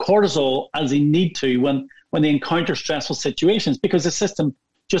much cortisol as they need to when they encounter stressful situations, because the system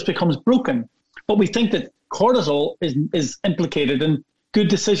just becomes broken. But we think that cortisol is implicated in good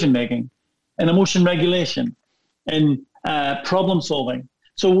decision making, in emotion regulation, in problem solving.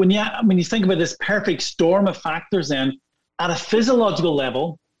 So when you think about this perfect storm of factors, then at a physiological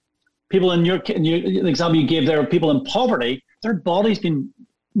level, people in the example you gave there, people in poverty, their body's been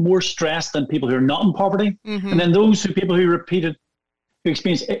more stressed than people who are not in poverty. Mm-hmm. And then people who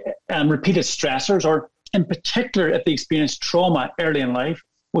experience repeated stressors, or in particular if they experience trauma early in life,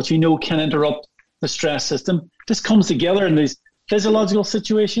 which can interrupt the stress system, this comes together in these physiological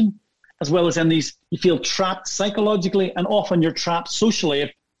situations, as well as in these, you feel trapped psychologically, and often you're trapped socially.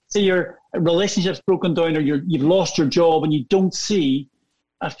 If, say, your relationship's broken down, or you've lost your job and you don't see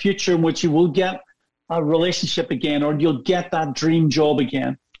a future in which you will get a relationship again, or you'll get that dream job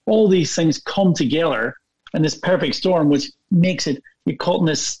again. All these things come together in this perfect storm, which makes it, you're caught in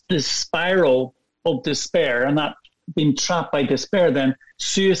this spiral of despair, and that being trapped by despair, then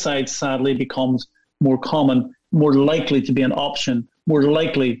suicide sadly becomes more common, more likely to be an option, more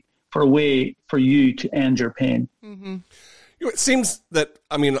likely for a way for you to end your pain. Mm-hmm. It seems that,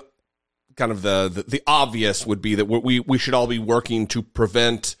 kind of the obvious would be that we should all be working to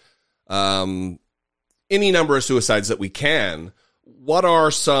prevent any number of suicides that we can. What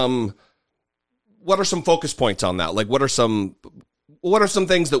are some focus points on that? Like, what are some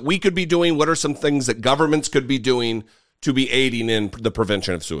things that we could be doing? What are some things that governments could be doing to be aiding in the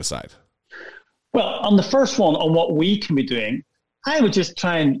prevention of suicide? Well, on the first one, on what we can be doing, I would just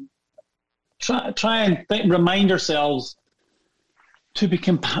try and remind ourselves to be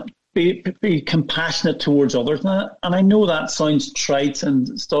compassionate towards others. And I know that sounds trite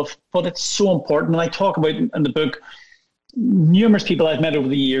and stuff, but it's so important. And I talk about in the book numerous people I've met over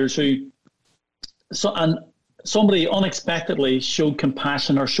the years and somebody unexpectedly showed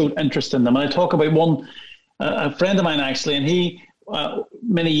compassion or showed interest in them. And I talk about one, a friend of mine actually, and he,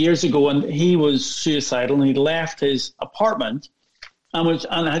 many years ago, and he was suicidal, and he left his apartment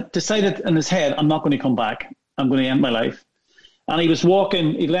and had decided in his head, I'm not going to come back. I'm going to end my life. And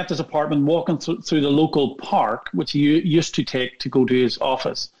he left his apartment, walking through the local park, which he used to take to go to his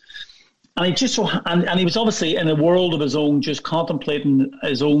office. And he was obviously in a world of his own, just contemplating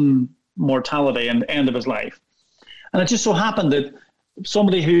his own mortality and the end of his life. And it just so happened that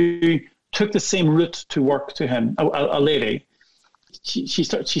somebody who took the same route to work to him, a lady, she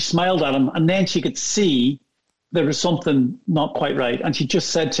smiled at him, and then she could see there was something not quite right. And she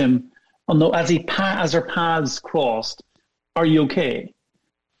just said to him, as their paths crossed, "Are you okay?"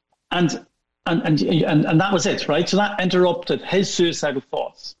 And that was it, right? So that interrupted his suicidal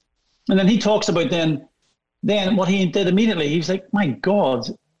thoughts. And then he talks about then what he did immediately. He was like, my God,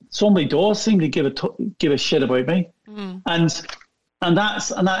 somebody does seem to give a shit about me. And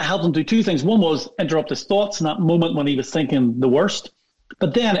that helped him do two things. One was interrupt his thoughts in that moment when he was thinking the worst,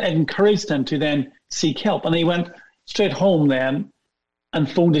 but then it encouraged him to then seek help. And he went straight home then and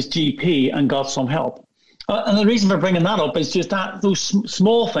phoned his GP and got some help. And the reason for bringing that up is just that those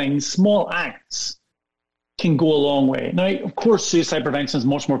small things, small acts can go a long way. Now, of course, suicide prevention is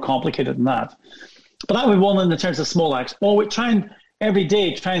much more complicated than that. But that would be one in the terms of small acts. Or we every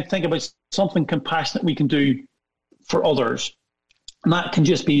day try and think about something compassionate we can do for others. And that can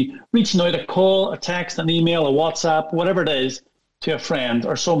just be reaching out, a call, a text, an email, a WhatsApp, whatever it is, to a friend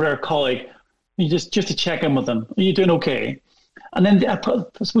or somebody or a colleague, you just to check in with them. Are you doing okay? And then I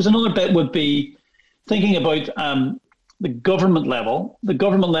suppose another bit would be thinking about the government level. The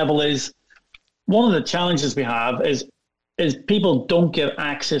government level is one of the challenges we have is people don't get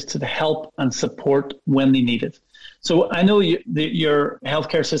access to the help and support when they need it. So I know your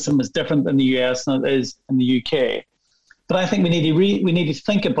healthcare system is different in the US than it is in the UK. But I think we need to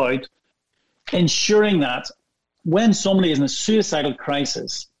think about ensuring that when somebody is in a suicidal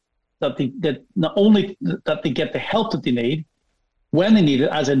crisis, that not only that they get the help that they need when they need it,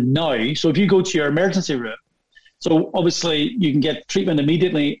 as in now. So if you go to your emergency room, so obviously you can get treatment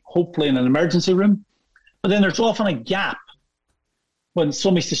immediately, hopefully in an emergency room. But then there's often a gap when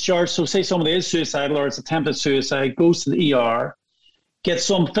somebody's discharged. So say somebody is suicidal or it's attempted suicide, goes to the ER, gets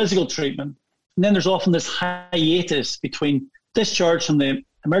some physical treatment. And then there's often this hiatus between discharge from the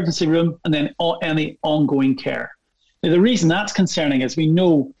emergency room and then any ongoing care. Now, the reason that's concerning is we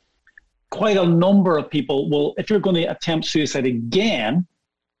know quite a number of people will, if you're going to attempt suicide again,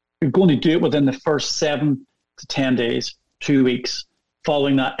 you're going to do it within the first 7 to 10 days, 2 weeks,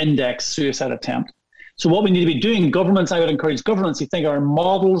 following that index suicide attempt. So what we need to be doing, governments, I would encourage governments to think are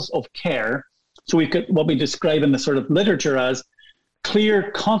models of care. So we've got what we describe in the sort of literature as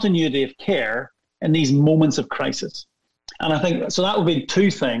clear continuity of care in these moments of crisis. And I think, so that would be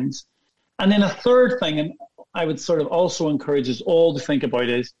two things. And then a third thing, and I would sort of also encourage us all to think about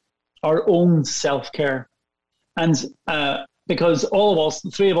is our own self-care. And because all of us,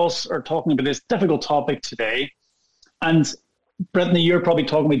 the three of us are talking about this difficult topic today. And Brittany, you're probably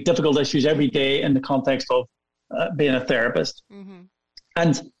talking about difficult issues every day in the context of being a therapist. Mm-hmm.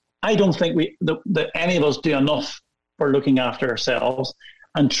 And I don't think that any of us do enough for looking after ourselves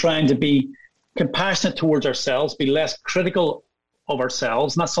and trying to be compassionate towards ourselves, be less critical of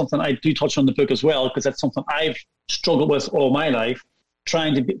ourselves. And that's something I do touch on in the book as well, because that's something I've struggled with all my life,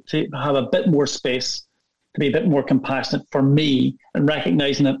 trying to have a bit more space, to be a bit more compassionate for me and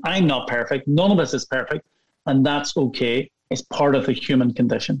recognizing that I'm not perfect. None of us is perfect, and that's okay. It's part of the human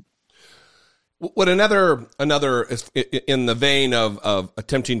condition. What another is in the vein of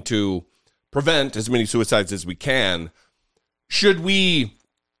attempting to prevent as many suicides as we can, should we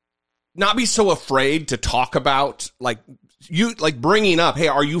not be so afraid to talk about like bringing up, hey,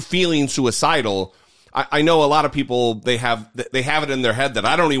 are you feeling suicidal? I know a lot of people, they have it in their head that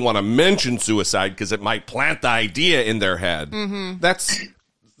I don't even want to mention suicide because it might plant the idea in their head. Mm-hmm.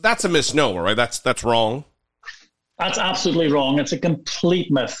 That's a misnomer, right? That's wrong. That's absolutely wrong. It's a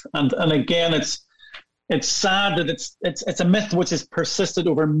complete myth. And again, it's sad that it's a myth which has persisted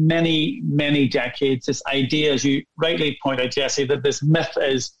over many, many decades. This idea, as you rightly point out, Jesse, that this myth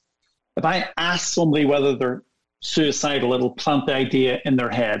is, if I ask somebody whether they're suicidal, it'll plant the idea in their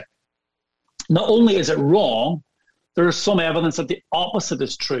head. Not only is it wrong, there is some evidence that the opposite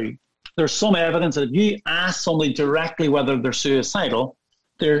is true. There's some evidence that if you ask somebody directly whether they're suicidal,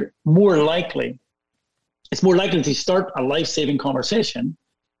 it's more likely to start a life-saving conversation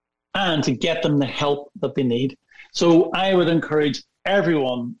and to get them the help that they need. So I would encourage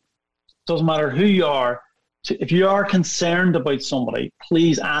everyone, doesn't matter who you are, if you are concerned about somebody,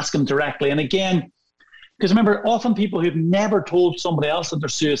 please ask them directly. And again, because remember, often people who've never told somebody else that they're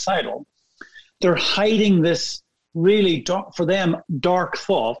suicidal, they're hiding this really dark, for them, dark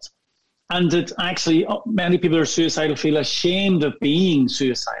thought. And it's actually, many people who are suicidal feel ashamed of being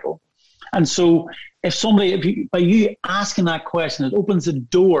suicidal. And so by you asking that question, it opens the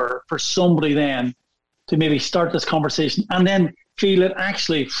door for somebody then to maybe start this conversation and then feel it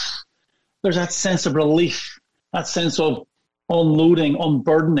actually, there's that sense of relief, that sense of unloading,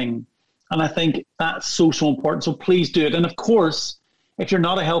 unburdening. And I think that's so important. So please do it. And of course, if you're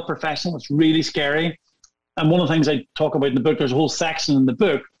not a health professional, it's really scary. And one of the things I talk about in the book, there's a whole section in the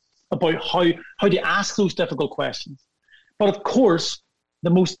book about how do you ask those difficult questions. But of course,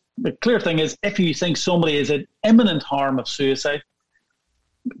 the clear thing is, if you think somebody is in imminent harm of suicide,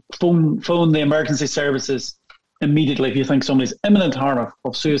 phone the emergency services immediately if you think somebody's imminent harm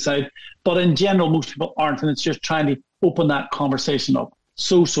of suicide. But in general, most people aren't, and it's just trying to open that conversation up.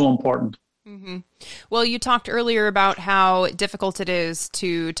 So important. Mm-hmm. Well, you talked earlier about how difficult it is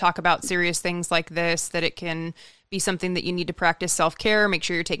to talk about serious things like this, that it can be something that you need to practice self-care, make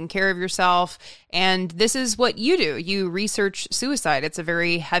sure you're taking care of yourself. And this is what you do. You research suicide. It's a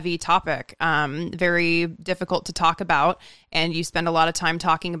very heavy topic, very difficult to talk about. And you spend a lot of time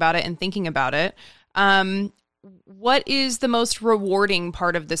talking about it and thinking about it. What is the most rewarding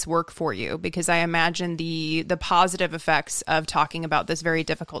part of this work for you? Because I imagine the positive effects of talking about this very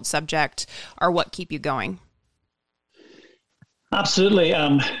difficult subject are what keep you going. Absolutely.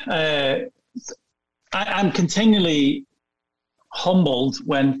 I'm continually humbled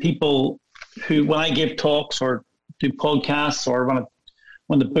when when I give talks or do podcasts, or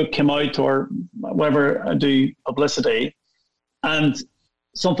when the book came out, or whatever I do publicity, and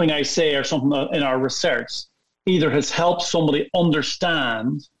something I say or something in our research either has helped somebody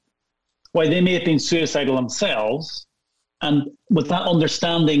understand why they may have been suicidal themselves, and with that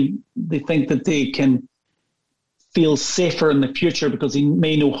understanding, they think that they can feel safer in the future because they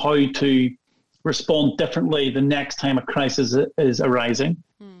may know how to respond differently the next time a crisis is arising.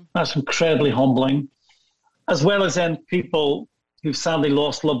 That's incredibly humbling. As well as then people who've sadly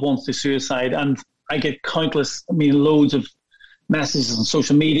lost loved ones to suicide. And I get loads of messages on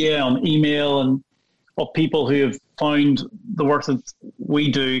social media, on email, and of people who have found the work that we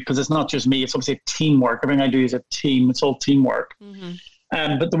do, because it's not just me, it's obviously teamwork. Everything I do is a team. It's all teamwork.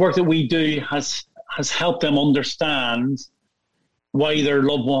 But the work that we do has helped them understand why their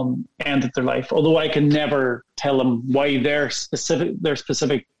loved one ended their life. Although I can never tell them why their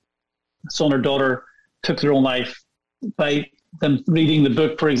specific son or daughter took their own life, by them reading the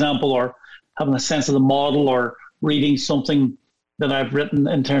book, for example, or having a sense of the model, or reading something that I've written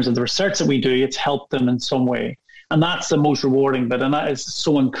in terms of the research that we do, it's helped them in some way. And that's the most rewarding bit. And that is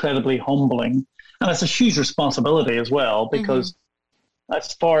so incredibly humbling. And it's a huge responsibility as well, because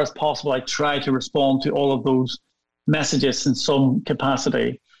as far as possible, I try to respond to all of those messages in some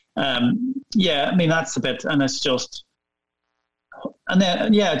capacity. That's the bit. And it's just, and then,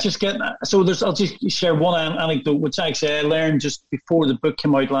 I'll just share one anecdote, which actually I learned just before the book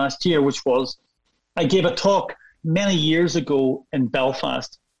came out last year, which was, I gave a talk many years ago in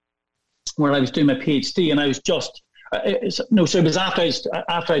Belfast where I was doing my PhD, and I was it was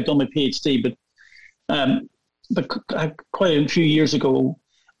after I'd done my PhD, but quite a few years ago.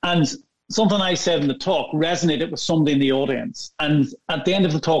 And something I said in the talk resonated with somebody in the audience. And at the end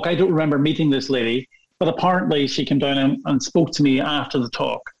of the talk, I don't remember meeting this lady, but apparently she came down and spoke to me after the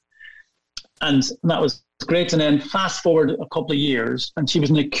talk. And that was great. And then fast forward a couple of years, and she was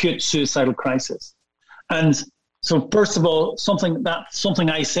in an acute suicidal crisis. And so first of all, something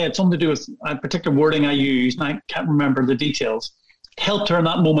I said, something to do with a particular wording I used, and I can't remember the details, helped her in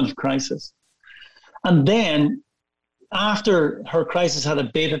that moment of crisis. And then after her crisis had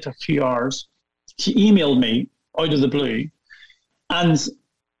abated a few hours, she emailed me out of the blue, and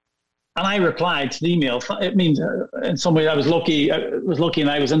I replied to the email. It means in some way I was lucky, and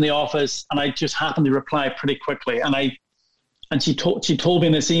I was in the office, and I just happened to reply pretty quickly. And she told me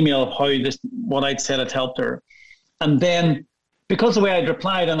in this email of how what I'd said had helped her. And then, because the way I'd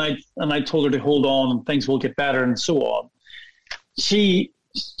replied, and I told her to hold on and things will get better and so on, she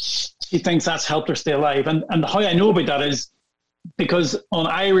thinks that's helped her stay alive. And how I know about that is because on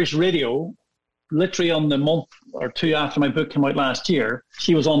Irish radio, literally on the month or two after my book came out last year,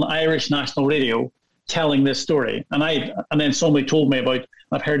 she was on Irish national radio telling this story. And then somebody told me about,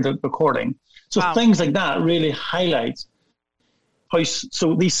 I've heard the recording. So Things like that really highlight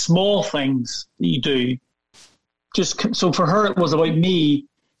so these small things that you do, so for her, it was about me.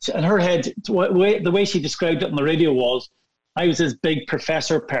 In her head, the way she described it on the radio was, I was this big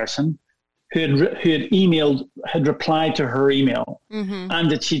professor person who had replied to her email,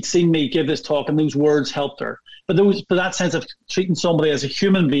 and that she'd seen me give this talk, and those words helped her. But that sense of treating somebody as a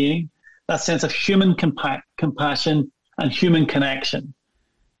human being, that sense of human compassion and human connection,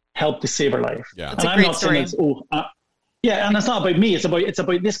 helped to save her life. Yeah, it's a great story. And it's not about me. It's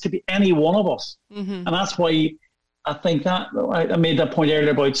about this could be any one of us, and that's why I think that I made that point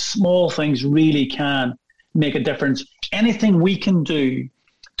earlier about small things really can make a difference. Anything we can do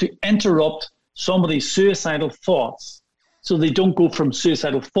to interrupt somebody's suicidal thoughts so they don't go from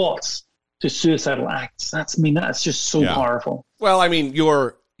suicidal thoughts to suicidal acts. That's just so powerful. Well, I mean,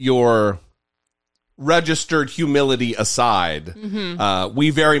 your registered humility aside,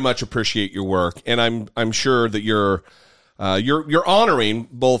 we very much appreciate your work, and I'm sure that you're honoring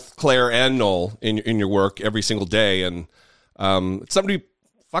both Claire and Noel in your work every single day, and it's something to be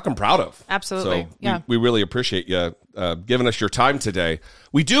fucking proud of. Absolutely. So we really appreciate you giving us your time today.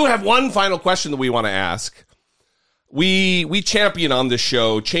 We do have one final question that we want to ask. we champion on this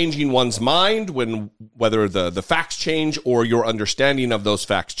show changing one's mind whether the facts change or your understanding of those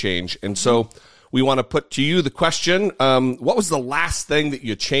facts change. And so we want to put to you the question, what was the last thing that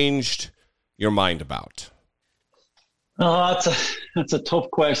you changed your mind about? Oh, that's a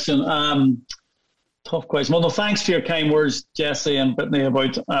tough question. Tough question. Well, no, thanks for your kind words, Jesse and Brittany,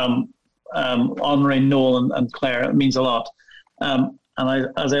 about honouring Noel and Claire. It means a lot. And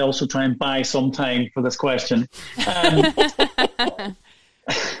as I also try and buy some time for this question. So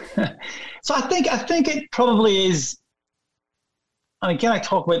I think it probably is, and again, I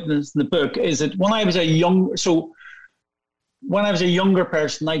talk about this in the book, is that when I was a younger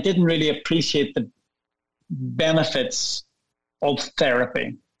person, I didn't really appreciate the benefits of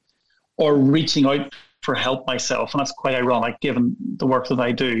therapy or reaching out for help myself. And that's quite ironic given the work that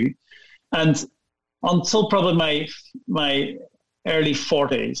I do. And until probably my early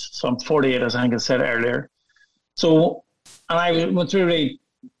 40s, so I'm 48, as I think I said earlier. So, and I went through a really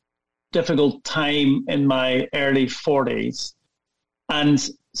difficult time in my early 40s. And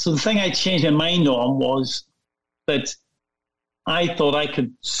so the thing I changed my mind on was that I thought I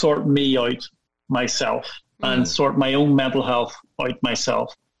could sort me out myself and sort my own mental health out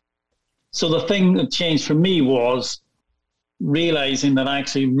myself. So the thing that changed for me was realizing that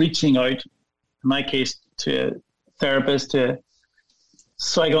actually reaching out, in my case, to a therapist, to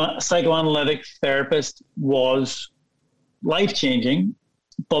psychoanalytic therapist, was life-changing,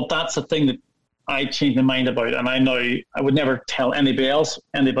 but that's the thing that I changed my mind about, and I know I would never tell anybody else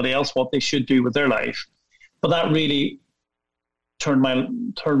what they should do with their life, but that really turned my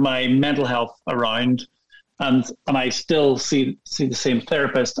mental health around, and I still see the same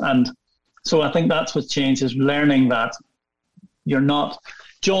therapist, and so I think that's what changed, is learning that you're not.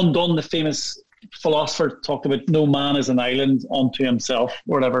 John Donne, the famous philosopher, talked about no man is an island unto himself,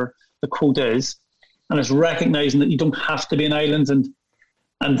 whatever the quote is, and it's recognizing that you don't have to be an island, and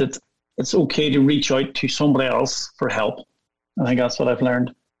that it's okay to reach out to somebody else for help. I think that's what I've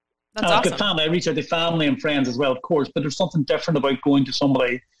learned. That's awesome. Family, I reach out to family and friends as well, of course, but there's something different about going to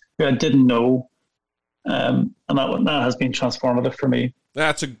somebody who I didn't know, and that has been transformative for me.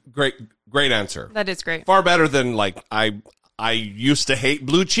 That's a great answer. That is great. Far better than like I used to hate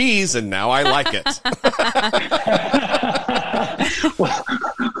blue cheese and now I like it.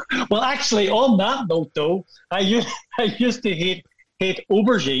 well, actually, on that note, though, I used to hate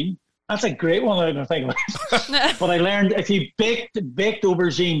aubergine. That's a great one. I didn't think about. But I learned if you baked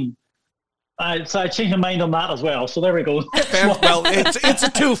aubergine, so I changed my mind on that as well. So there we go. Well, it's a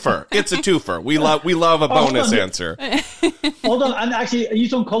twofer. It's a twofer. We love a bonus answer. Hold on, and actually, you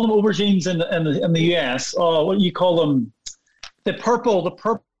don't call them aubergines in the US. Oh, what do you call them? The purple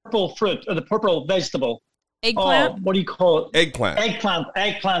fruit or the purple vegetable. Eggplant? What do you call it? Eggplant.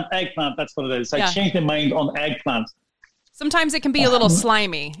 Eggplant. That's what it is. I changed my mind on eggplant. Sometimes it can be a little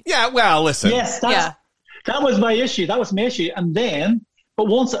slimy. Yeah, well, listen. Yes, that was my issue. And then, but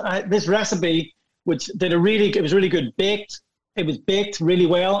once this recipe, which it was really good baked. It was baked really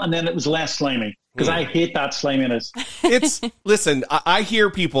well, and then it was less slimy because I hate that sliminess. Listen, I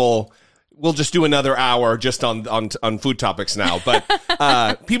hear people. We'll just do another hour just on food topics now. But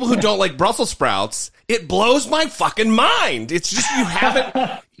people who don't like Brussels sprouts, it blows my fucking mind. It's just you haven't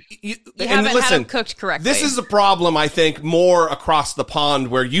had them cooked correctly. This is a problem, I think, more across the pond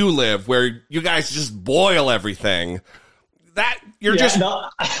where you live, where you guys just boil everything.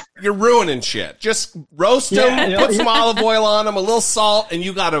 You're ruining shit. Just roast them, put some olive oil on them, a little salt, and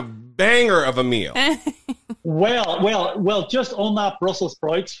you got a banger of a meal. Well, just on that Brussels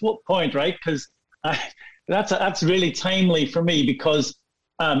sprouts point, right? Because that's really timely for me because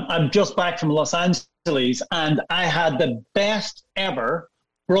I'm just back from Los Angeles and I had the best ever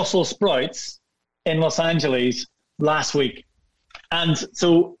Brussels sprouts in Los Angeles last week. And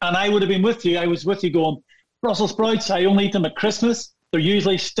I would have been with you. I was with you going, Brussels sprouts, I only eat them at Christmas. They're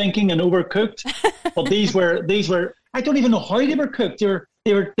usually stinking and overcooked. But these were I don't even know how they were cooked.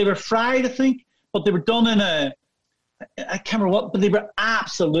 They were fried, I think, but they were done in I can't remember what, but they were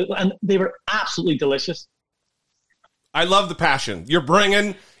absolutely delicious. I love the passion. You're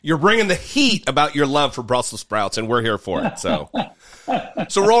bringing the heat about your love for Brussels sprouts, and we're here for it. So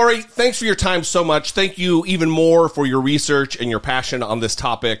Rory, thanks for your time so much. Thank you even more for your research and your passion on this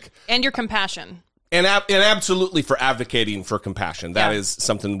topic. And your compassion. And absolutely for advocating for compassion. That is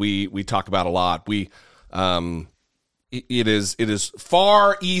something we talk about a lot. It is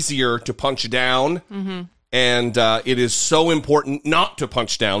far easier to punch down, and it is so important not to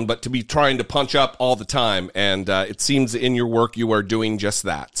punch down, but to be trying to punch up all the time. And it seems in your work you are doing just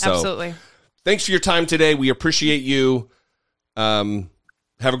that. So, absolutely. Thanks for your time today. We appreciate you. Have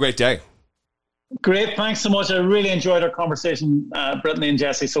a great day. Great. Thanks so much. I really enjoyed our conversation, Brittany and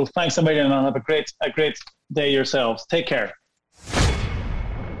Jesse. So thanks a million, and have a great day yourselves. Take care.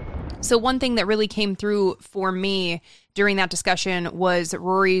 So one thing that really came through for me during that discussion was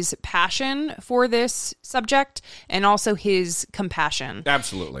Rory's passion for this subject and also his compassion.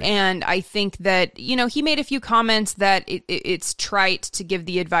 Absolutely. And I think that, he made a few comments that it's trite to give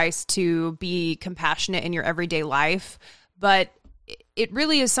the advice to be compassionate in your everyday life, but it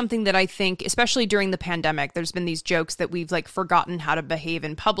really is something that I think, especially during the pandemic, there's been these jokes that we've forgotten how to behave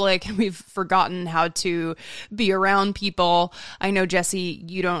in public. We've forgotten how to be around people. I know, Jesse,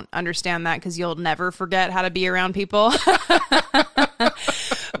 you don't understand that because you'll never forget how to be around people.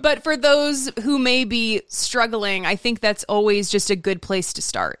 But for those who may be struggling, I think that's always just a good place to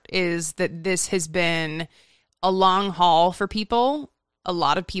start, is that this has been a long haul for people. A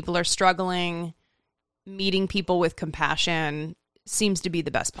lot of people are struggling. Meeting people with compassion seems to be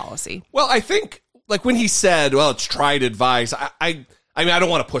the best policy. Well, I think when he said, well, it's tried advice, I mean, I don't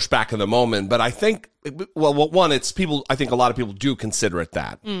want to push back in the moment, but I think, one, it's people, I think a lot of people do consider it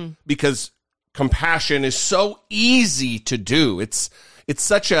that because compassion is so easy to do. It's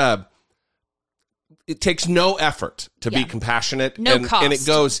such it takes no effort to be compassionate. No cost. And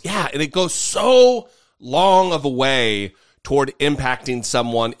it goes so long of a way toward impacting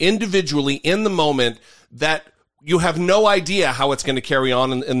someone individually in the moment that you have no idea how it's going to carry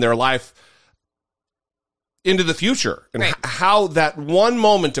on in their life into the future, and how that one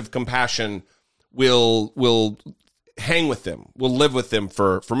moment of compassion will hang with them, will live with them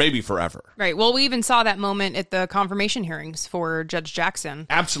for maybe forever. Right. Well, we even saw that moment at the confirmation hearings for Judge Jackson.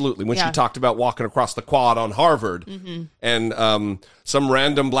 Absolutely. When she talked about walking across the quad on Harvard, and some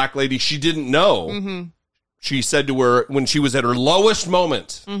random black lady she didn't know, she said to her when she was at her lowest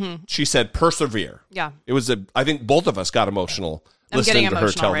moment, she said, persevere. Yeah. It was I think both of us got emotional listening to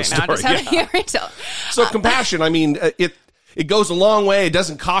her tell the story. So compassion, I mean, it goes a long way. It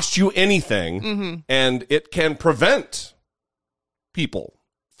doesn't cost you anything, and it can prevent people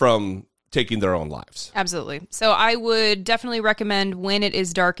from taking their own lives. Absolutely. So I would definitely recommend When It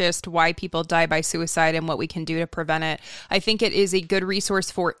Is Darkest, Why People Die by Suicide and What We Can Do to Prevent It. I think it is a good resource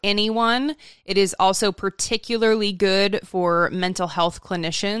for anyone. It is also particularly good for mental health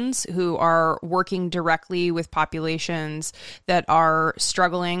clinicians who are working directly with populations that are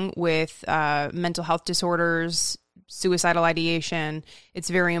struggling with mental health disorders, suicidal ideation. It's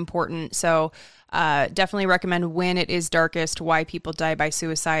very important. So definitely recommend When It Is Darkest, Why People Die by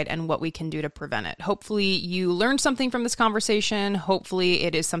Suicide and What We Can Do to Prevent It. Hopefully you learned something from this conversation. Hopefully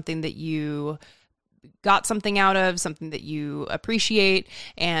it is something that you got something out of, something that you appreciate.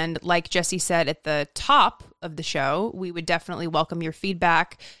 And like Jesse said at the top of the show, we would definitely welcome your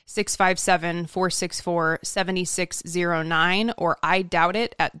feedback. 657-464-7609 or I doubt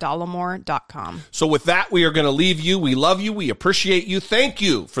it at dollamore.com. So with that, we are going to leave you. We love you. We appreciate you. Thank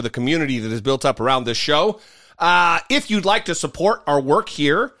you for the community that is built up around this show. If you'd like to support our work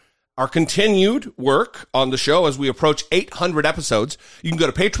here, our continued work on the show as we approach 800 episodes, you can go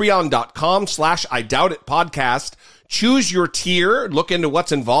to patreon.com/I Doubt It podcast. Choose your tier. Look into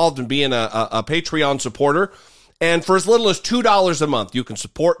what's involved in being a Patreon supporter. And for as little as $2 a month, you can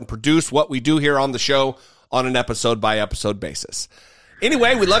support and produce what we do here on the show on an episode-by-episode basis.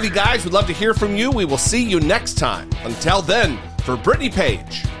 Anyway, we love you guys. We'd love to hear from you. We will see you next time. Until then, for Brittany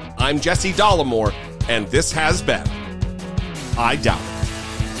Page, I'm Jesse Dollamore, and this has been I Doubt It.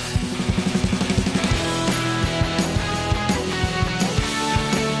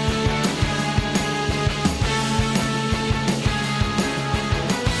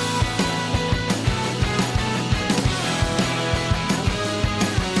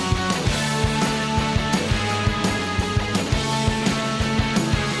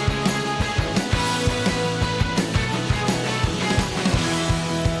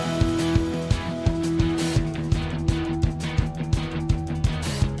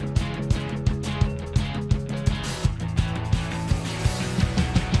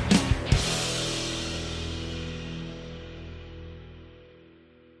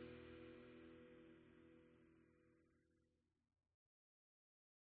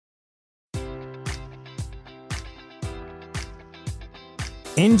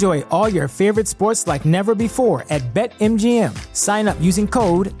 Enjoy all your favorite sports like never before at BetMGM. Sign up using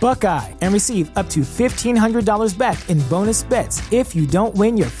code Buckeye and receive up to $1,500 back in bonus bets if you don't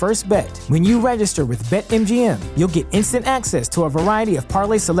win your first bet. When you register with BetMGM, you'll get instant access to a variety of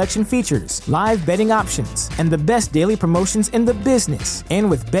parlay selection features, live betting options, and the best daily promotions in the business. And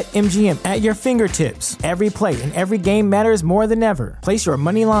with BetMGM at your fingertips, every play and every game matters more than ever. Place your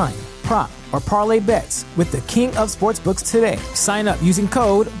money line, prop, or parlay bets with the king of sportsbooks today. Sign up using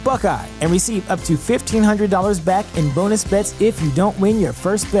code Buckeye and receive up to $1,500 back in bonus bets if you don't win your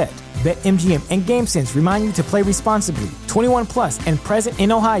first bet. BetMGM and GameSense remind you to play responsibly. 21 plus and present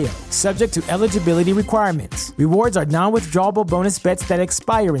in Ohio, subject to eligibility requirements. Rewards are non-withdrawable bonus bets that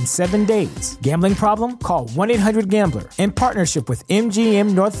expire in 7 days. Gambling problem? Call 1-800-GAMBLER in partnership with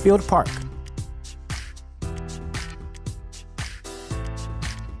MGM Northfield Park.